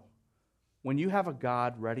no. When you have a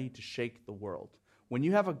God ready to shake the world, when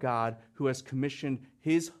you have a God who has commissioned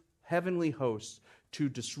his heavenly hosts to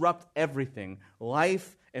disrupt everything,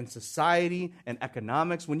 life and society and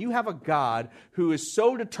economics, when you have a God who is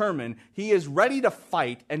so determined, he is ready to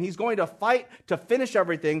fight, and he's going to fight to finish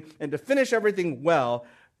everything and to finish everything well,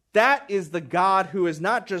 that is the God who is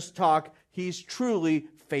not just talk, he's truly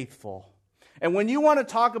faithful. And when you want to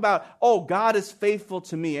talk about, oh, God is faithful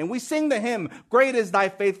to me, and we sing the hymn, great is thy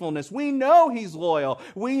faithfulness, we know he's loyal.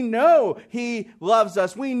 We know he loves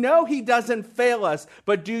us. We know he doesn't fail us.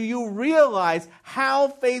 But do you realize how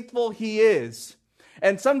faithful he is?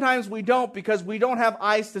 And sometimes we don't because we don't have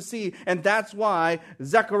eyes to see. And that's why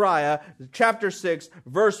Zechariah chapter 6,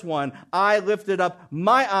 verse 1, I lifted up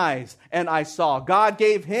my eyes and I saw. God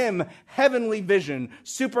gave him heavenly vision,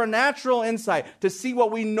 supernatural insight to see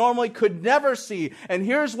what we normally could never see. And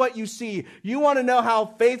here's what you see. You want to know how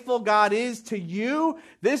faithful God is to you?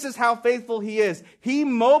 This is how faithful he is. He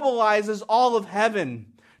mobilizes all of heaven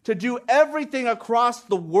to do everything across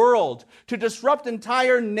the world, to disrupt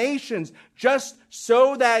entire nations, just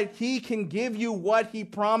so that he can give you what he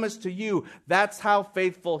promised to you. That's how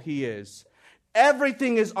faithful he is.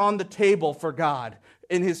 Everything is on the table for God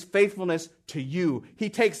in his faithfulness to you. He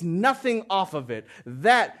takes nothing off of it.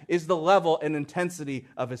 That is the level and intensity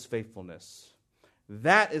of his faithfulness.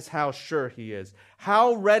 That is how sure he is.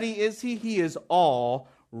 How ready is he? He is all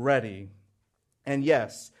ready. And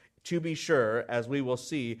yes, to be sure, as we will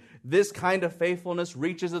see, this kind of faithfulness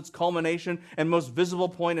reaches its culmination and most visible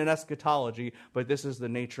point in eschatology, but this is the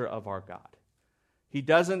nature of our God. He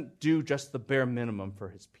doesn't do just the bare minimum for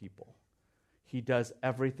his people. He does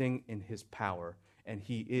everything in his power, and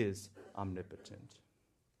he is omnipotent.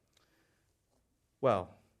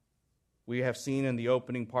 Well, we have seen in the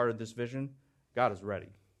opening part of this vision, God is ready.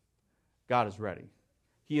 God is ready.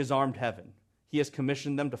 He has armed heaven. He has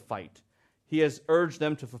commissioned them to fight. He has urged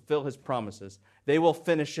them to fulfill his promises. They will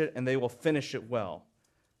finish it, and they will finish it well.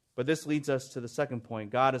 But this leads us to the second point.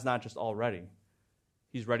 God is not just all ready.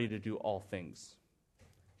 He's ready to do all things.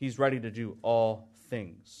 He's ready to do all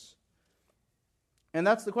things. And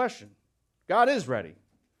that's the question. God is ready.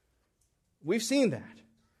 We've seen that.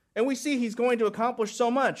 And we see he's going to accomplish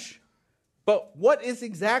so much. But what is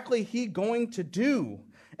exactly he going to do?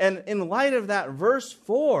 And in light of that, verse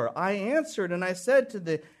 4, I answered and I said to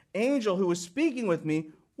the angel who was speaking with me,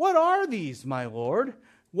 what are these, my Lord?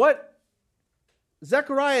 What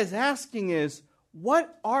Zechariah is asking is,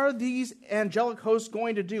 what are these angelic hosts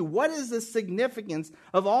going to do? What is the significance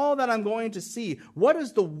of all that I'm going to see? What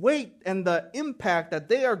is the weight and the impact that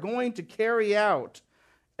they are going to carry out?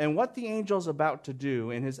 And what the angel is about to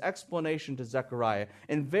do in his explanation to Zechariah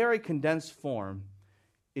in very condensed form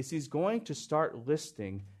is he's going to start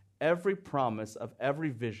listing every promise of every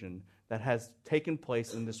vision that has taken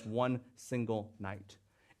place in this one single night.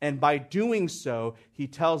 And by doing so, he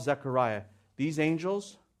tells Zechariah, these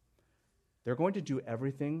angels, They're going to do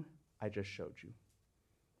everything I just showed you.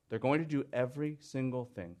 They're going to do every single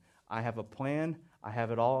thing. I have a plan. I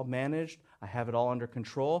have it all managed. I have it all under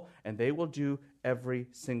control. And they will do every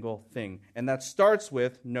single thing. And that starts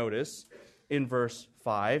with, notice, in verse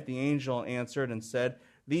 5, the angel answered and said,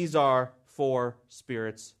 these are 4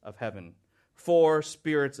 spirits of heaven. 4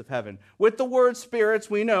 spirits of heaven. With the word spirits,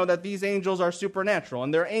 we know that these angels are supernatural,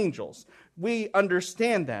 and they're angels. We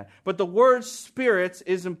understand that. But the word spirits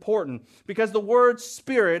is important because the word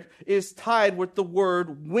spirit is tied with the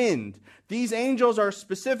word wind. These angels are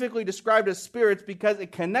specifically described as spirits because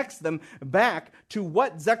it connects them back to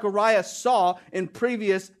what Zechariah saw in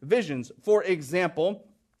previous visions. For example,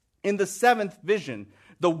 in the 7th vision,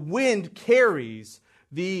 the wind carries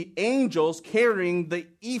the angels carrying the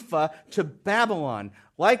ephah to Babylon.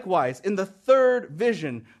 Likewise, in the 3rd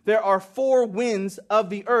vision, there are 4 winds of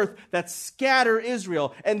the earth that scatter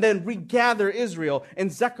Israel and then regather Israel in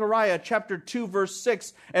Zechariah chapter 2, verse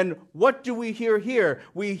 6. And what do we hear here?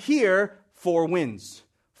 We hear 4 winds,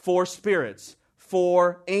 4 spirits,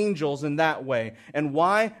 4 angels in that way. And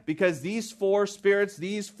why? Because these 4 spirits,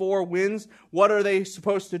 these 4 winds, what are they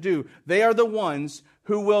supposed to do? They are the ones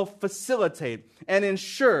who will facilitate and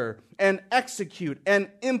ensure and execute and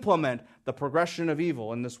implement the progression of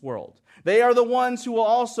evil in this world. They are the ones who will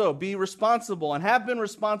also be responsible and have been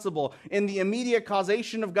responsible in the immediate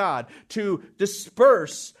causation of God to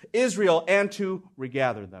disperse Israel and to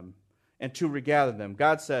regather them.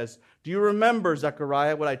 God says, do you remember,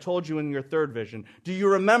 Zechariah, what I told you in your 3rd vision? Do you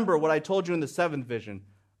remember what I told you in the 7th vision?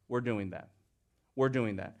 We're doing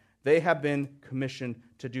that. They have been commissioned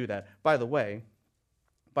to do that. By the way,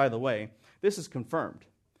 this is confirmed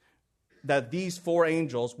that these 4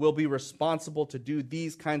 angels will be responsible to do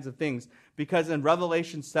these kinds of things because in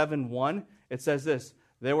Revelation 7:1, it says this,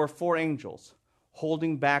 there were 4 angels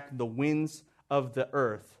holding back the winds of the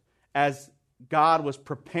earth as God was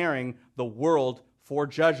preparing the world for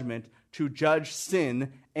judgment to judge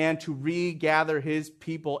sin and to regather his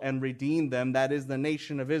people and redeem them, that is the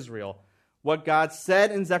nation of Israel. What God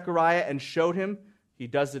said in Zechariah and showed him, he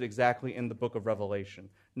does it exactly in the book of Revelation.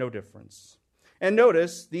 No difference. And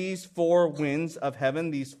notice these 4 winds of heaven,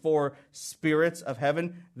 these 4 spirits of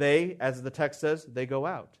heaven, they, as the text says, they go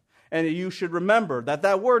out. And you should remember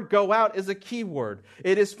that word go out is a key word.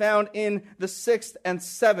 It is found in the 6th and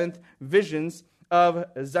 7th visions of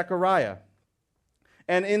Zechariah.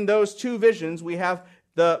 And in those 2 visions, we have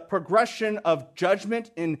the progression of judgment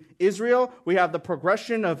in Israel. We have the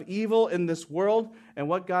progression of evil in this world. And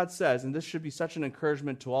what God says, and this should be such an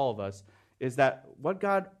encouragement to all of us, is that what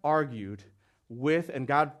God argued with and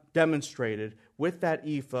God demonstrated with that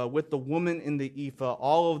ephah, with the woman in the ephah,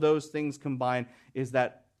 all of those things combined, is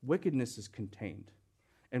that wickedness is contained.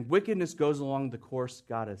 And wickedness goes along the course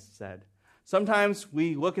God has said. Sometimes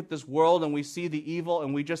we look at this world and we see the evil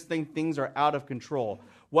and we just think things are out of control.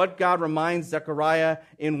 What God reminds Zechariah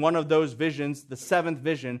in one of those visions, the 7th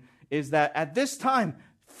vision, is that at this time,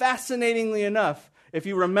 fascinatingly enough, if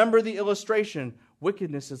you remember the illustration,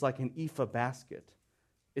 wickedness is like an ephah basket.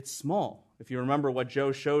 It's small. If you remember what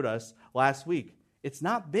Joe showed us last week, it's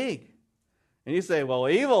not big. And you say, well,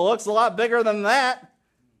 evil looks a lot bigger than that.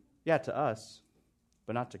 Yeah, to us,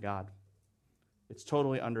 but not to God. It's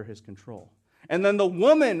totally under his control. And then the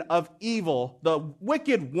woman of evil, the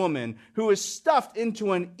wicked woman who is stuffed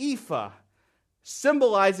into an ephah,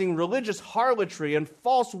 symbolizing religious harlotry and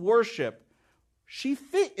false worship, she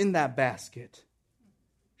fit in that basket.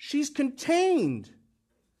 She's contained.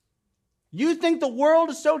 You think the world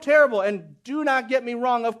is so terrible, and do not get me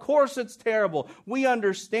wrong, of course it's terrible. We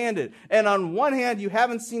understand it. And on one hand, you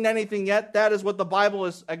haven't seen anything yet. That is what the Bible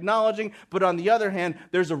is acknowledging. But on the other hand,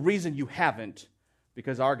 there's a reason you haven't,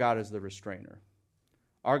 because our God is the restrainer.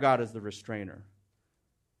 Our God is the restrainer.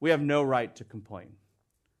 We have no right to complain.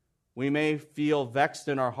 We may feel vexed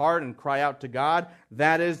in our heart and cry out to God.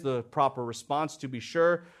 That is the proper response, to be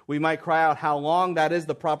sure. We might cry out, how long? That is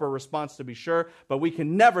the proper response, to be sure. But we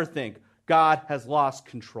can never think God has lost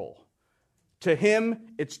control. To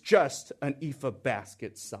him, it's just an ephah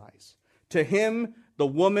basket size. To him, the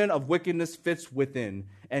woman of wickedness fits within.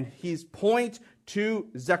 And his point to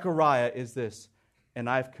Zechariah is this, and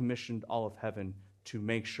I've commissioned all of heaven to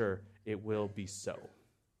make sure it will be so.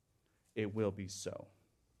 It will be so.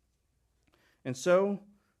 And so,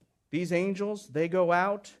 these angels, they go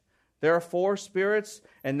out. There are 4 spirits,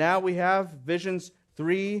 and now we have visions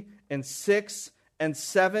 3 and 6 and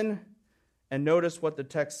 7. And notice what the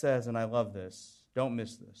text says, and I love this. Don't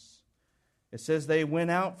miss this. It says, they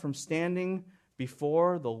went out from standing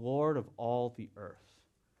before the Lord of all the earth.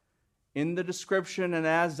 In the description, and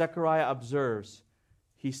as Zechariah observes,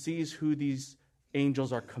 he sees who these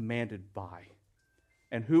angels are commanded by.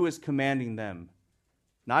 And who is commanding them?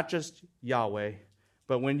 Not just Yahweh,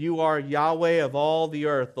 but when you are Yahweh of all the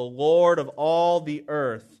earth, the Lord of all the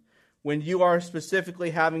earth, when you are specifically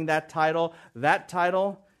having that title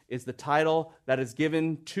is the title that is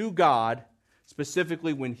given to God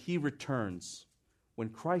specifically when He returns, when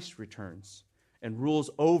Christ returns and rules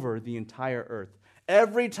over the entire earth.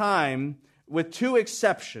 Every time, with two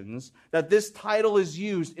exceptions, that this title is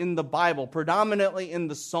used in the Bible, predominantly in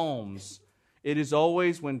the Psalms, it is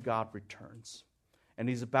always when God returns and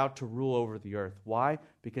He's about to rule over the earth. Why?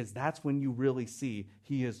 Because that's when you really see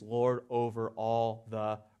He is Lord over all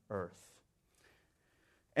the earth.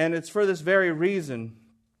 And it's for this very reason,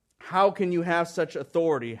 how can you have such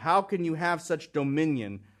authority? How can you have such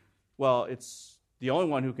dominion? Well, it's the only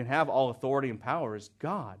one who can have all authority and power is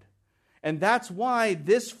God. And that's why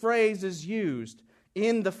this phrase is used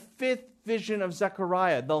in the fifth vision of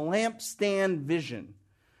Zechariah, the lampstand vision.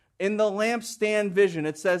 In the lampstand vision,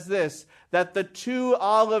 it says this, that the two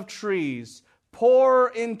olive trees pour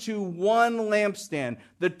into one lampstand.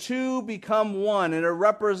 The two become one, and it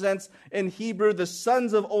represents in Hebrew the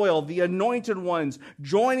sons of oil, the anointed ones,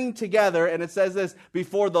 joining together, and it says this,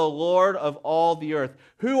 before the Lord of all the earth.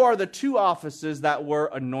 Who are the two offices that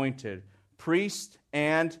were anointed? Priest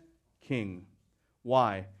and king.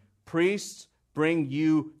 Why? Priests bring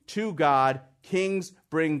you to God. Kings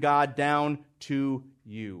bring God down to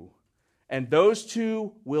you. And those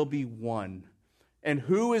two will be one. And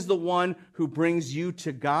who is the one who brings you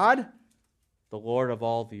to God? The Lord of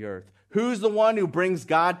all the earth. Who's the one who brings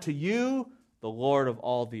God to you? The Lord of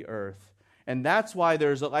all the earth. And that's why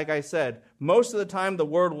there's, like I said, most of the time the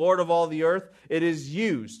word Lord of all the earth, it is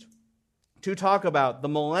used to talk about the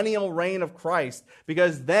millennial reign of Christ,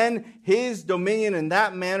 because then His dominion in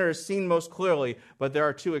that manner is seen most clearly. But there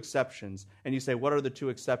are two exceptions. And you say, what are the two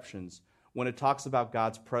exceptions? When it talks about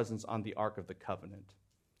God's presence on the Ark of the Covenant.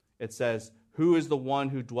 It says, who is the one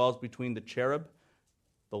who dwells between the cherub?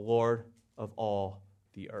 The Lord of all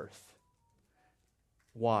the earth.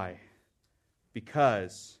 Why?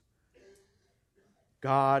 Because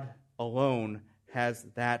God alone has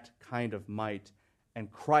that kind of might,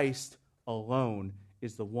 and Christ alone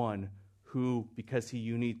is the one who, because He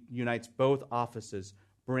unites both offices,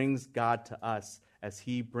 brings God to us as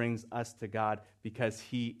He brings us to God, because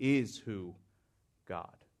He is who?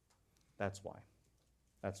 God. That's why.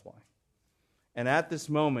 That's why. And at this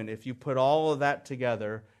moment, if you put all of that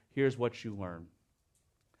together, here's what you learn.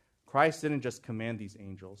 Christ didn't just command these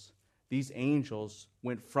angels. These angels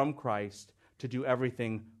went from Christ to do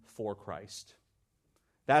everything for Christ.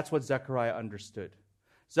 That's what Zechariah understood.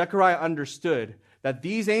 Zechariah understood that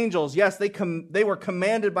these angels, yes, they were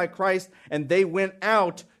commanded by Christ, and they went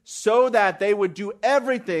out so that they would do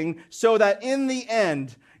everything so that in the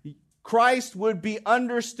end, Christ would be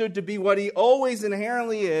understood to be what He always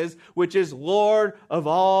inherently is, which is Lord of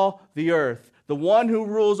all the earth. The one who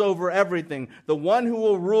rules over everything. The one who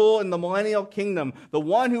will rule in the millennial kingdom. The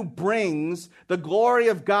one who brings the glory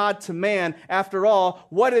of God to man. After all,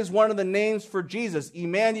 what is one of the names for Jesus?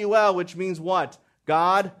 Emmanuel, which means what?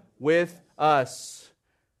 God with us.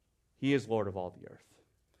 He is Lord of all the earth.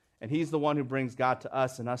 And He's the one who brings God to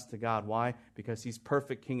us and us to God. Why? Because He's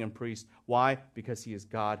perfect king and priest. Why? Because He is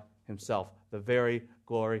God Himself, the very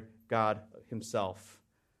glory God Himself.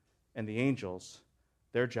 And the angels,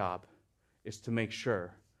 their job is to make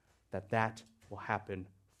sure that that will happen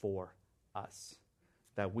for us,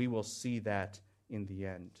 that we will see that in the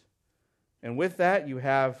end. And with that, you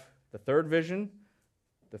have the third vision,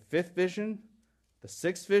 the fifth vision, the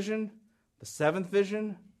sixth vision, the seventh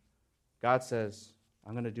vision. God says,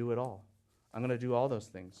 I'm going to do it all. I'm going to do all those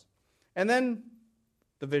things. And then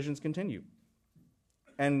the visions continue.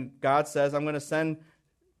 And God says, I'm going to send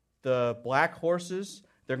the black horses.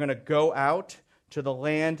 They're going to go out to the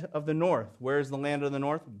land of the north. Where is the land of the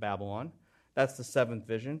north? Babylon. That's the seventh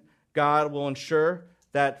vision. God will ensure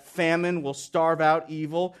that famine will starve out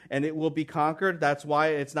evil and it will be conquered. That's why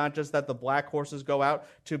it's not just that the black horses go out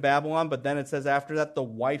to Babylon, but then it says after that the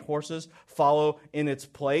white horses follow in its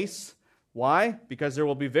place. Why? Because there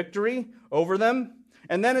will be victory over them.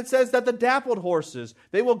 And then it says that the dappled horses,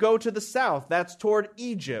 they will go to the south. That's toward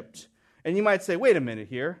Egypt. And you might say, wait a minute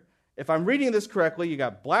here. If I'm reading this correctly, you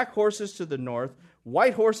got black horses to the north,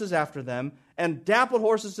 white horses after them, and dappled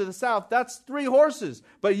horses to the south. That's 3 horses.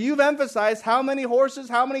 But you've emphasized how many horses,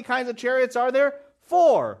 how many kinds of chariots are there?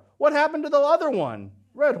 4. What happened to the other one?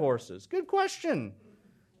 Red horses. Good question.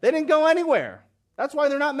 They didn't go anywhere. That's why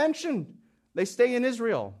they're not mentioned. They stay in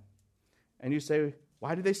Israel. And you say,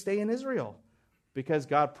 why do they stay in Israel? Because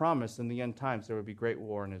God promised in the end times there would be great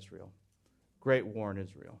war in Israel. Great war in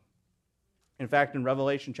Israel. In fact, in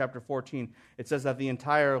Revelation chapter 14, it says that the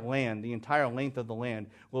entire land, the entire length of the land,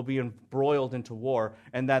 will be embroiled into war,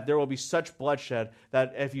 and that there will be such bloodshed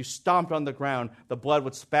that if you stomped on the ground, the blood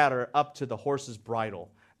would spatter up to the horse's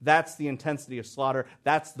bridle. That's the intensity of slaughter.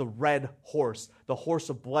 That's the red horse, the horse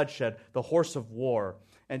of bloodshed, the horse of war.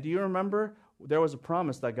 And do you remember? There was a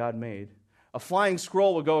promise that God made. A flying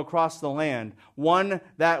scroll would go across the land, one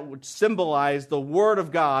that would symbolize the Word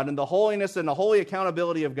of God and the holiness and the holy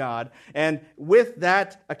accountability of God. And with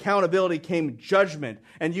that accountability came judgment.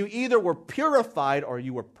 And you either were purified or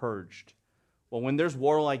you were purged. Well, when there's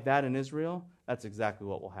war like that in Israel, that's exactly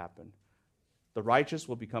what will happen. The righteous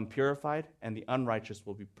will become purified and the unrighteous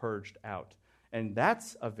will be purged out. And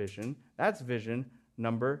that's a vision. That's vision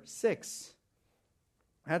number 6.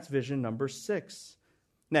 That's vision number 6.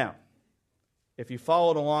 Now, if you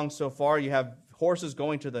followed along so far, you have horses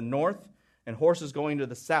going to the north and horses going to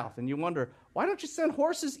the south. And you wonder, why don't you send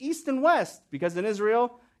horses east and west? Because in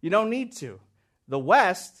Israel, you don't need to. The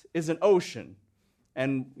west is an ocean.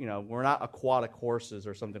 And, we're not aquatic horses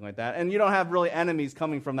or something like that. And you don't have really enemies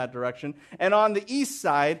coming from that direction. And on the east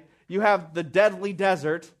side, you have the deadly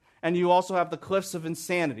desert. And you also have the cliffs of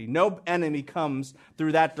insanity. No enemy comes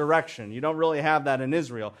through that direction. You don't really have that in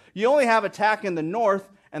Israel. You only have attack in the north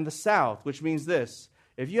and the south, which means this.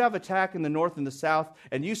 If you have attack in the north and the south,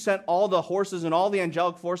 and you sent all the horses and all the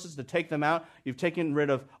angelic forces to take them out, you've taken rid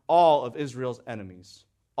of all of Israel's enemies.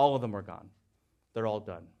 All of them are gone. They're all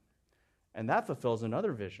done. And that fulfills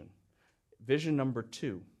another vision. Vision number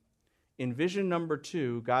 2. In vision number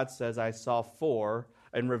 2, God says, I saw 4,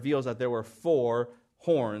 and reveals that there were 4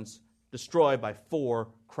 horns destroyed by 4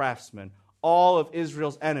 craftsmen. All of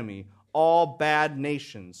Israel's enemy, all bad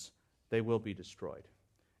nations, they will be destroyed.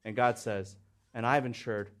 And God says, and I've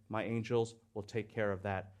ensured my angels will take care of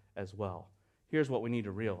that as well. Here's what we need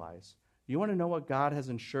to realize. You want to know what God has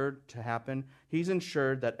ensured to happen? He's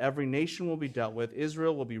ensured that every nation will be dealt with.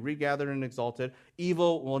 Israel will be regathered and exalted.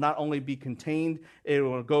 Evil will not only be contained, it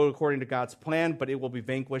will go according to God's plan, but it will be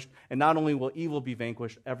vanquished. And not only will evil be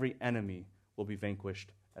vanquished, every enemy will be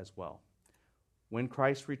vanquished as well. When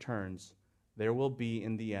Christ returns, there will be,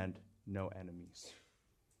 in the end, no enemies.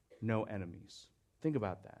 No enemies. Think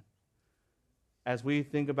about that. As we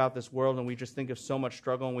think about this world and we just think of so much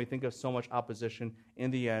struggle and we think of so much opposition,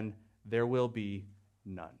 in the end, there will be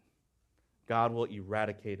none. God will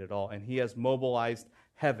eradicate it all, and He has mobilized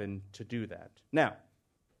heaven to do that. Now,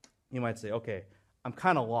 you might say, okay, I'm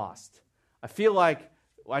kind of lost.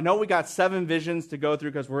 I know we got 7 visions to go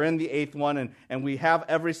through because we're in the 8th one, and we have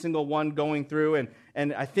every single one going through,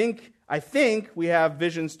 and I think we have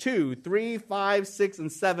visions 2, 3, 5, 6,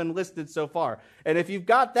 and 7 listed so far. And if you've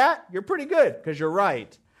got that, you're pretty good because you're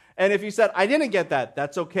right. And if you said, I didn't get that,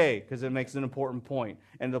 that's okay because it makes an important point.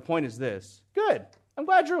 And the point is this. Good. I'm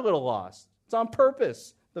glad you're a little lost. It's on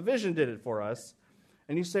purpose. The vision did it for us.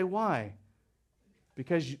 And you say, why?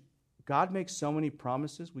 Because God makes so many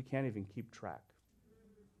promises, we can't even keep track.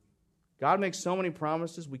 God makes so many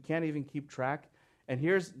promises, we can't even keep track. And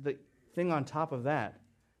here's the thing on top of that.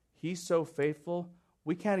 He's so faithful,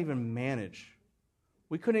 we can't even manage.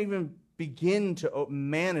 We couldn't even begin to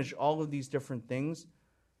manage all of these different things.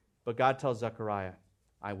 But God tells Zechariah,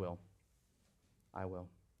 I will. I will.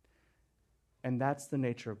 And that's the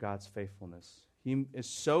nature of God's faithfulness. He is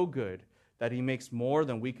so good that He makes more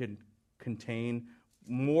than we can contain,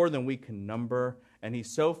 more than we can number, and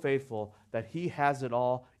He's so faithful that He has it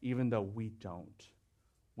all even though we don't.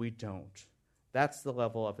 We don't. That's the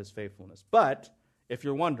level of His faithfulness. But, if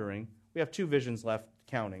you're wondering, we have 2 visions left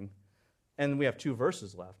counting, and we have 2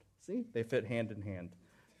 verses left. See? They fit hand in hand.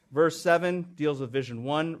 Verse 7 deals with vision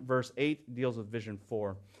 1. Verse 8 deals with vision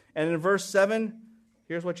 4. And in verse 7,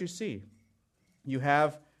 here's what you see. You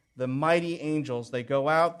have the mighty angels. They go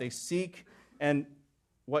out, they seek, and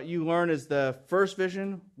what you learn is the first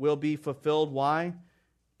vision will be fulfilled. Why?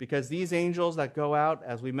 Because these angels that go out,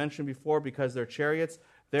 as we mentioned before, because they're chariots,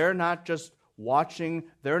 they're not just watching,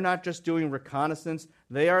 they're not just doing reconnaissance,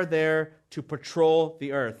 they are there to patrol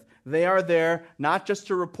the earth. They are there not just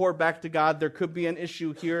to report back to God, there could be an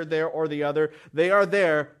issue here, there, or the other. They are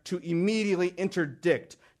there to immediately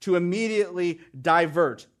interdict, to immediately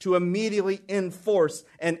divert, to immediately enforce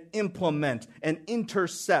and implement and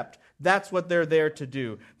intercept. That's what they're there to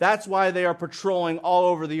do. That's why they are patrolling all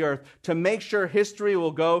over the earth, to make sure history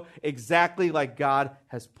will go exactly like God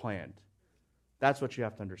has planned. That's what you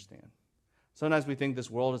have to understand. Sometimes we think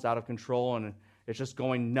this world is out of control and it's just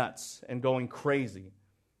going nuts and going crazy.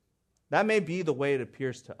 That may be the way it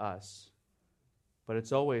appears to us, but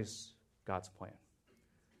it's always God's plan.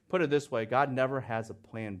 Put it this way, God never has a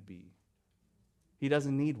plan B. He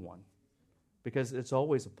doesn't need one because it's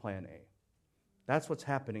always a plan A. That's what's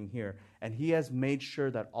happening here. And he has made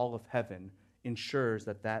sure that all of heaven ensures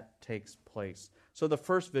that that takes place. So the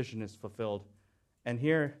first vision is fulfilled. And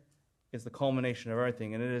here is the culmination of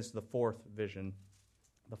everything. And it is the fourth vision,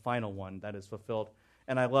 the final one that is fulfilled.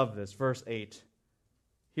 And I love this. Verse 8.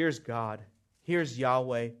 Here's God. Here's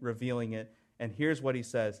Yahweh revealing it. And here's what he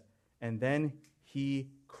says. And then he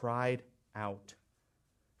cried out.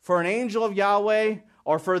 For an angel of Yahweh,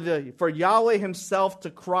 or for Yahweh himself to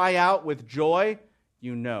cry out with joy,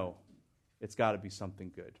 you know it's got to be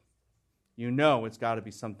something good. You know it's got to be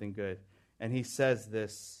something good. And he says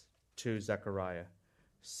this to Zechariah.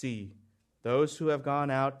 See, those who have gone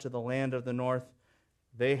out to the land of the north,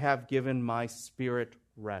 they have given my spirit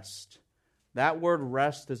rest. That word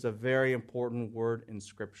rest is a very important word in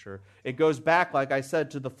Scripture. It goes back, like I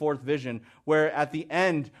said, to the fourth vision, where at the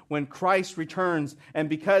end, when Christ returns, and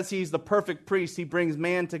because he's the perfect priest, he brings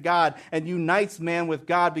man to God and unites man with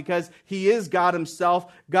God because he is God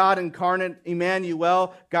himself, God incarnate,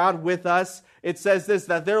 Emmanuel, God with us. It says this,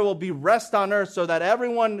 that there will be rest on earth so that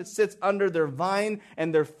everyone sits under their vine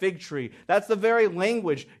and their fig tree. That's the very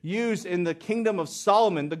language used in the kingdom of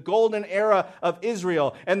Solomon, the golden era of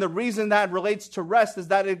Israel. And the reason that relates to rest is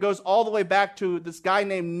that it goes all the way back to this guy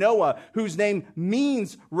named Noah, whose name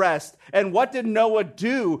means rest. And what did Noah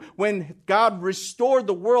do when God restored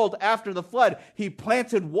the world after the flood? He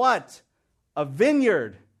planted what? A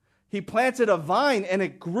vineyard. He planted a vine and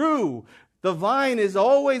it grew. The vine is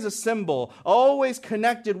always a symbol, always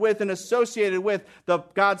connected with and associated with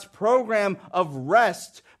God's program of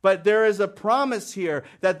rest. But there is a promise here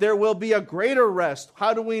that there will be a greater rest.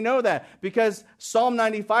 How do we know that? Because Psalm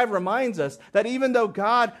 95 reminds us that even though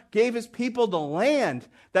God gave his people the land,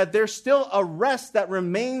 that there's still a rest that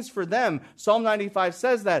remains for them. Psalm 95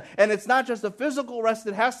 says that. And it's not just a physical rest,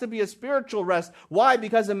 it has to be a spiritual rest. Why?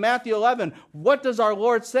 Because in Matthew 11, what does our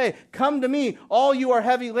Lord say? Come to me, all you are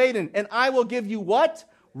heavy laden, and I will give you what?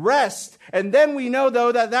 Rest. And then we know,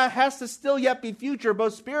 though, that has to still yet be future,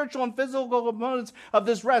 both spiritual and physical components of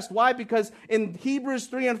this rest. Why? Because in Hebrews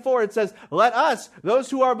 3 and 4, it says, let us, those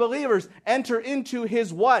who are believers, enter into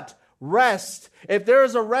his what? Rest. If there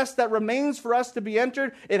is a rest that remains for us to be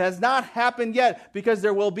entered, it has not happened yet, because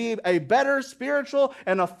there will be a better spiritual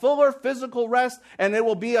and a fuller physical rest, and it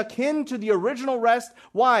will be akin to the original rest.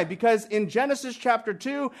 Why? Because in Genesis chapter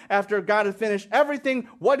 2, after God had finished everything,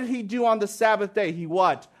 what did he do on the Sabbath day? He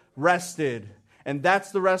what? Rested. And that's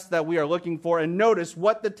the rest that we are looking for. And notice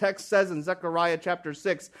what the text says in Zechariah chapter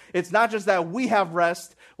 6. It's not just that we have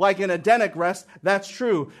rest, like an Edenic rest. That's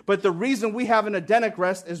true. But the reason we have an Edenic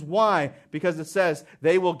rest is why? Because it says,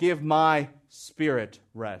 they will give my spirit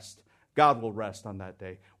rest. God will rest on that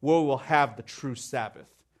day. We will have the true Sabbath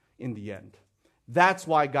in the end. That's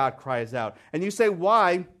why God cries out. And you say,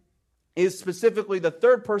 why is specifically the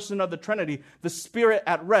third person of the Trinity, the Spirit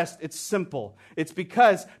at rest? It's simple. It's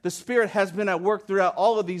because the Spirit has been at work throughout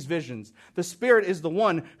all of these visions. The Spirit is the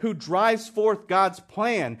one who drives forth God's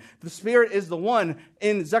plan. The Spirit is the one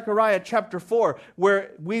in Zechariah chapter 4,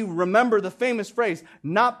 where we remember the famous phrase,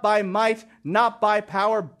 not by might, not by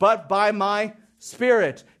power, but by my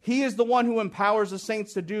Spirit. He is the one who empowers the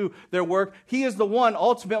saints to do their work. He is the one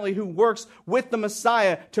ultimately who works with the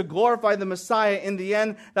Messiah to glorify the Messiah in the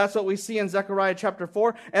end. That's what we see in Zechariah chapter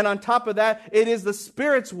 4. And on top of that, it is the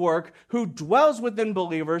Spirit's work who dwells within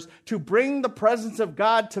believers to bring the presence of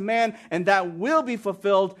God to man, and that will be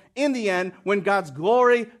fulfilled in the end when God's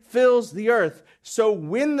glory fills the earth. So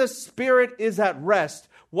when the Spirit is at rest,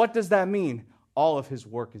 what does that mean? All of his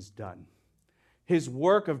work is done. His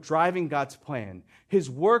work of driving God's plan, his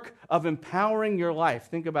work of empowering your life.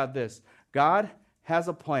 Think about this. God has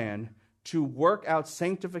a plan to work out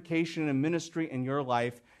sanctification and ministry in your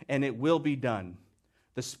life, and it will be done.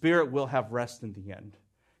 The Spirit will have rest in the end.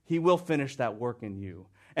 He will finish that work in you.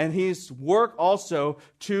 And his work also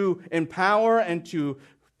to empower and to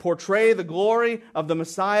portray the glory of the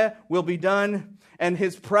Messiah will be done, and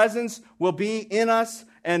his presence will be in us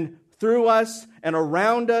and through us and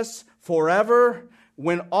around us forever.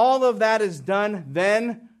 When all of that is done,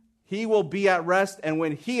 then he will be at rest. And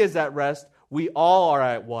when he is at rest, we all are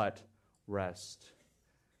at what? Rest.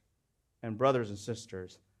 And brothers and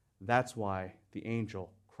sisters, that's why the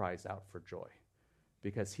angel cries out for joy,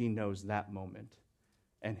 because he knows that moment.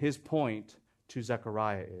 And his point to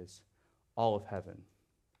Zechariah is, all of heaven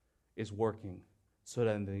is working so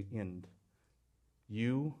that in the end,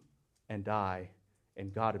 you and I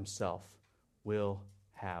and God himself will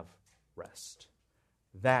have rest.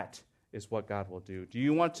 That is what God will do. Do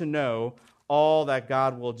you want to know all that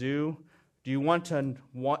God will do? Do you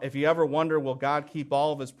if you ever wonder, will God keep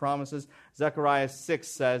all of his promises? Zechariah 6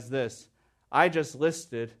 says this, I just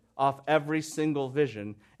listed off every single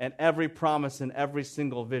vision and every promise in every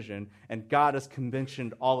single vision, and God has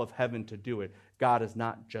commissioned all of heaven to do it. God is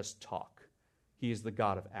not just talk. He is the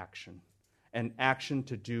God of action, and action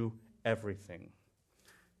to do everything.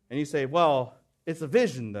 And you say, well, it's a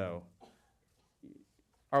vision, though.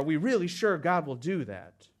 Are we really sure God will do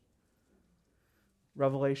that?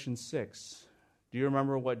 Revelation 6. Do you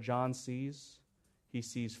remember what John sees? He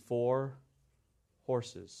sees 4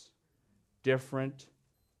 horses, different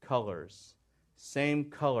colors, same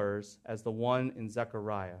colors as the one in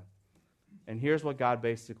Zechariah. And here's what God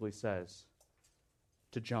basically says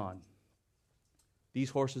to John. These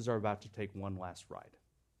horses are about to take one last ride.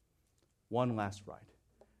 One last ride.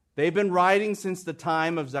 They've been riding since the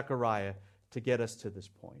time of Zechariah to get us to this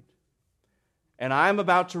point. And I'm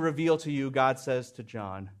about to reveal to you, God says to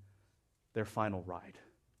John, their final ride.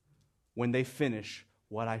 When they finish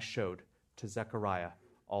what I showed to Zechariah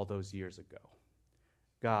all those years ago.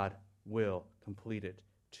 God will complete it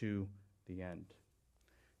to the end.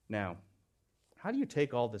 Now, how do you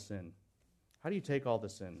take all this in? How do you take all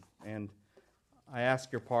this in? And I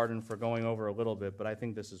ask your pardon for going over a little bit, but I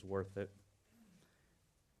think this is worth it.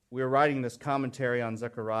 We were writing this commentary on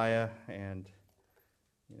Zechariah, and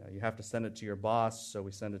you have to send it to your boss, so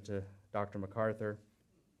we send it to Dr. MacArthur.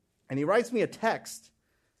 And he writes me a text,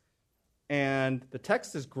 and the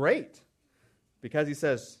text is great because he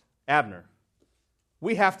says, Abner,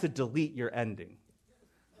 we have to delete your ending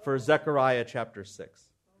for Zechariah chapter 6.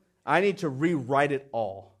 I need to rewrite it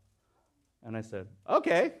all. And I said,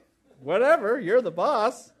 okay, whatever, you're the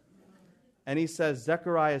boss. And he says,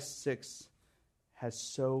 Zechariah 6 has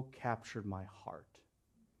so captured my heart.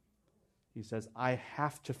 He says, I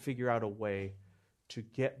have to figure out a way to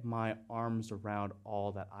get my arms around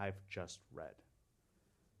all that I've just read.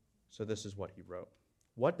 So this is what he wrote.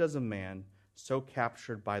 What does a man so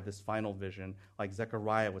captured by this final vision, like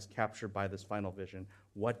Zechariah was captured by this final vision,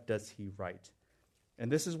 what does he write?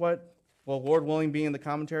 And this is what, well, Lord willing, be in the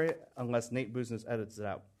commentary, unless Nate Business edits it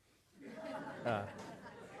out.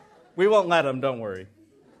 We won't let him, don't worry.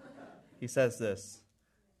 He says this,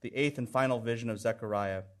 the 8th and final vision of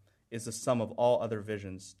Zechariah is the sum of all other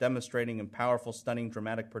visions, demonstrating in powerful, stunning,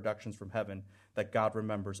 dramatic productions from heaven that God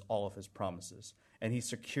remembers all of his promises, and he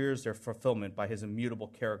secures their fulfillment by his immutable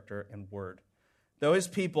character and word. Though his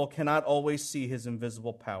people cannot always see his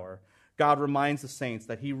invisible power, God reminds the saints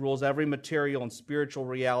that he rules every material and spiritual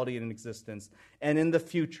reality in existence, and in the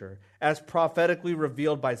future, as prophetically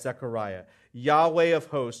revealed by Zechariah, Yahweh of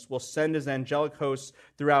hosts will send his angelic hosts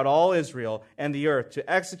throughout all Israel and the earth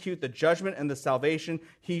to execute the judgment and the salvation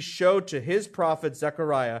he showed to his prophet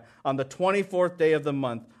Zechariah on the 24th day of the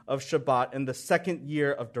month of Shabbat in the 2nd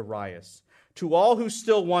year of Darius. To all who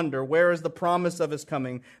still wonder where is the promise of his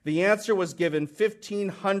coming, the answer was given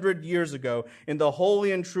 1,500 years ago in the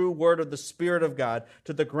holy and true word of the Spirit of God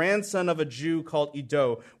to the grandson of a Jew called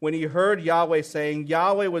Iddo, when he heard Yahweh saying,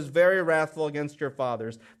 Yahweh was very wrathful against your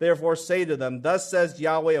fathers. Therefore say to them, thus says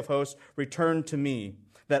Yahweh of hosts, return to me,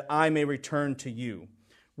 that I may return to you.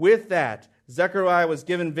 With that, Zechariah was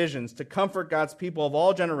given visions to comfort God's people of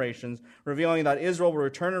all generations, revealing that Israel will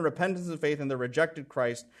return in repentance and faith in the rejected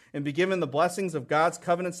Christ and be given the blessings of God's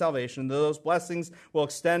covenant salvation. Those blessings will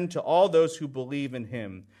extend to all those who believe in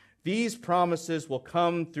him. These promises will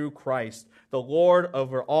come through Christ, the Lord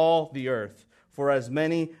over all the earth. For as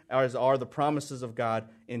many as are the promises of God,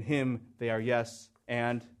 in him they are yes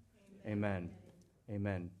and amen.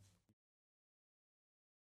 Amen.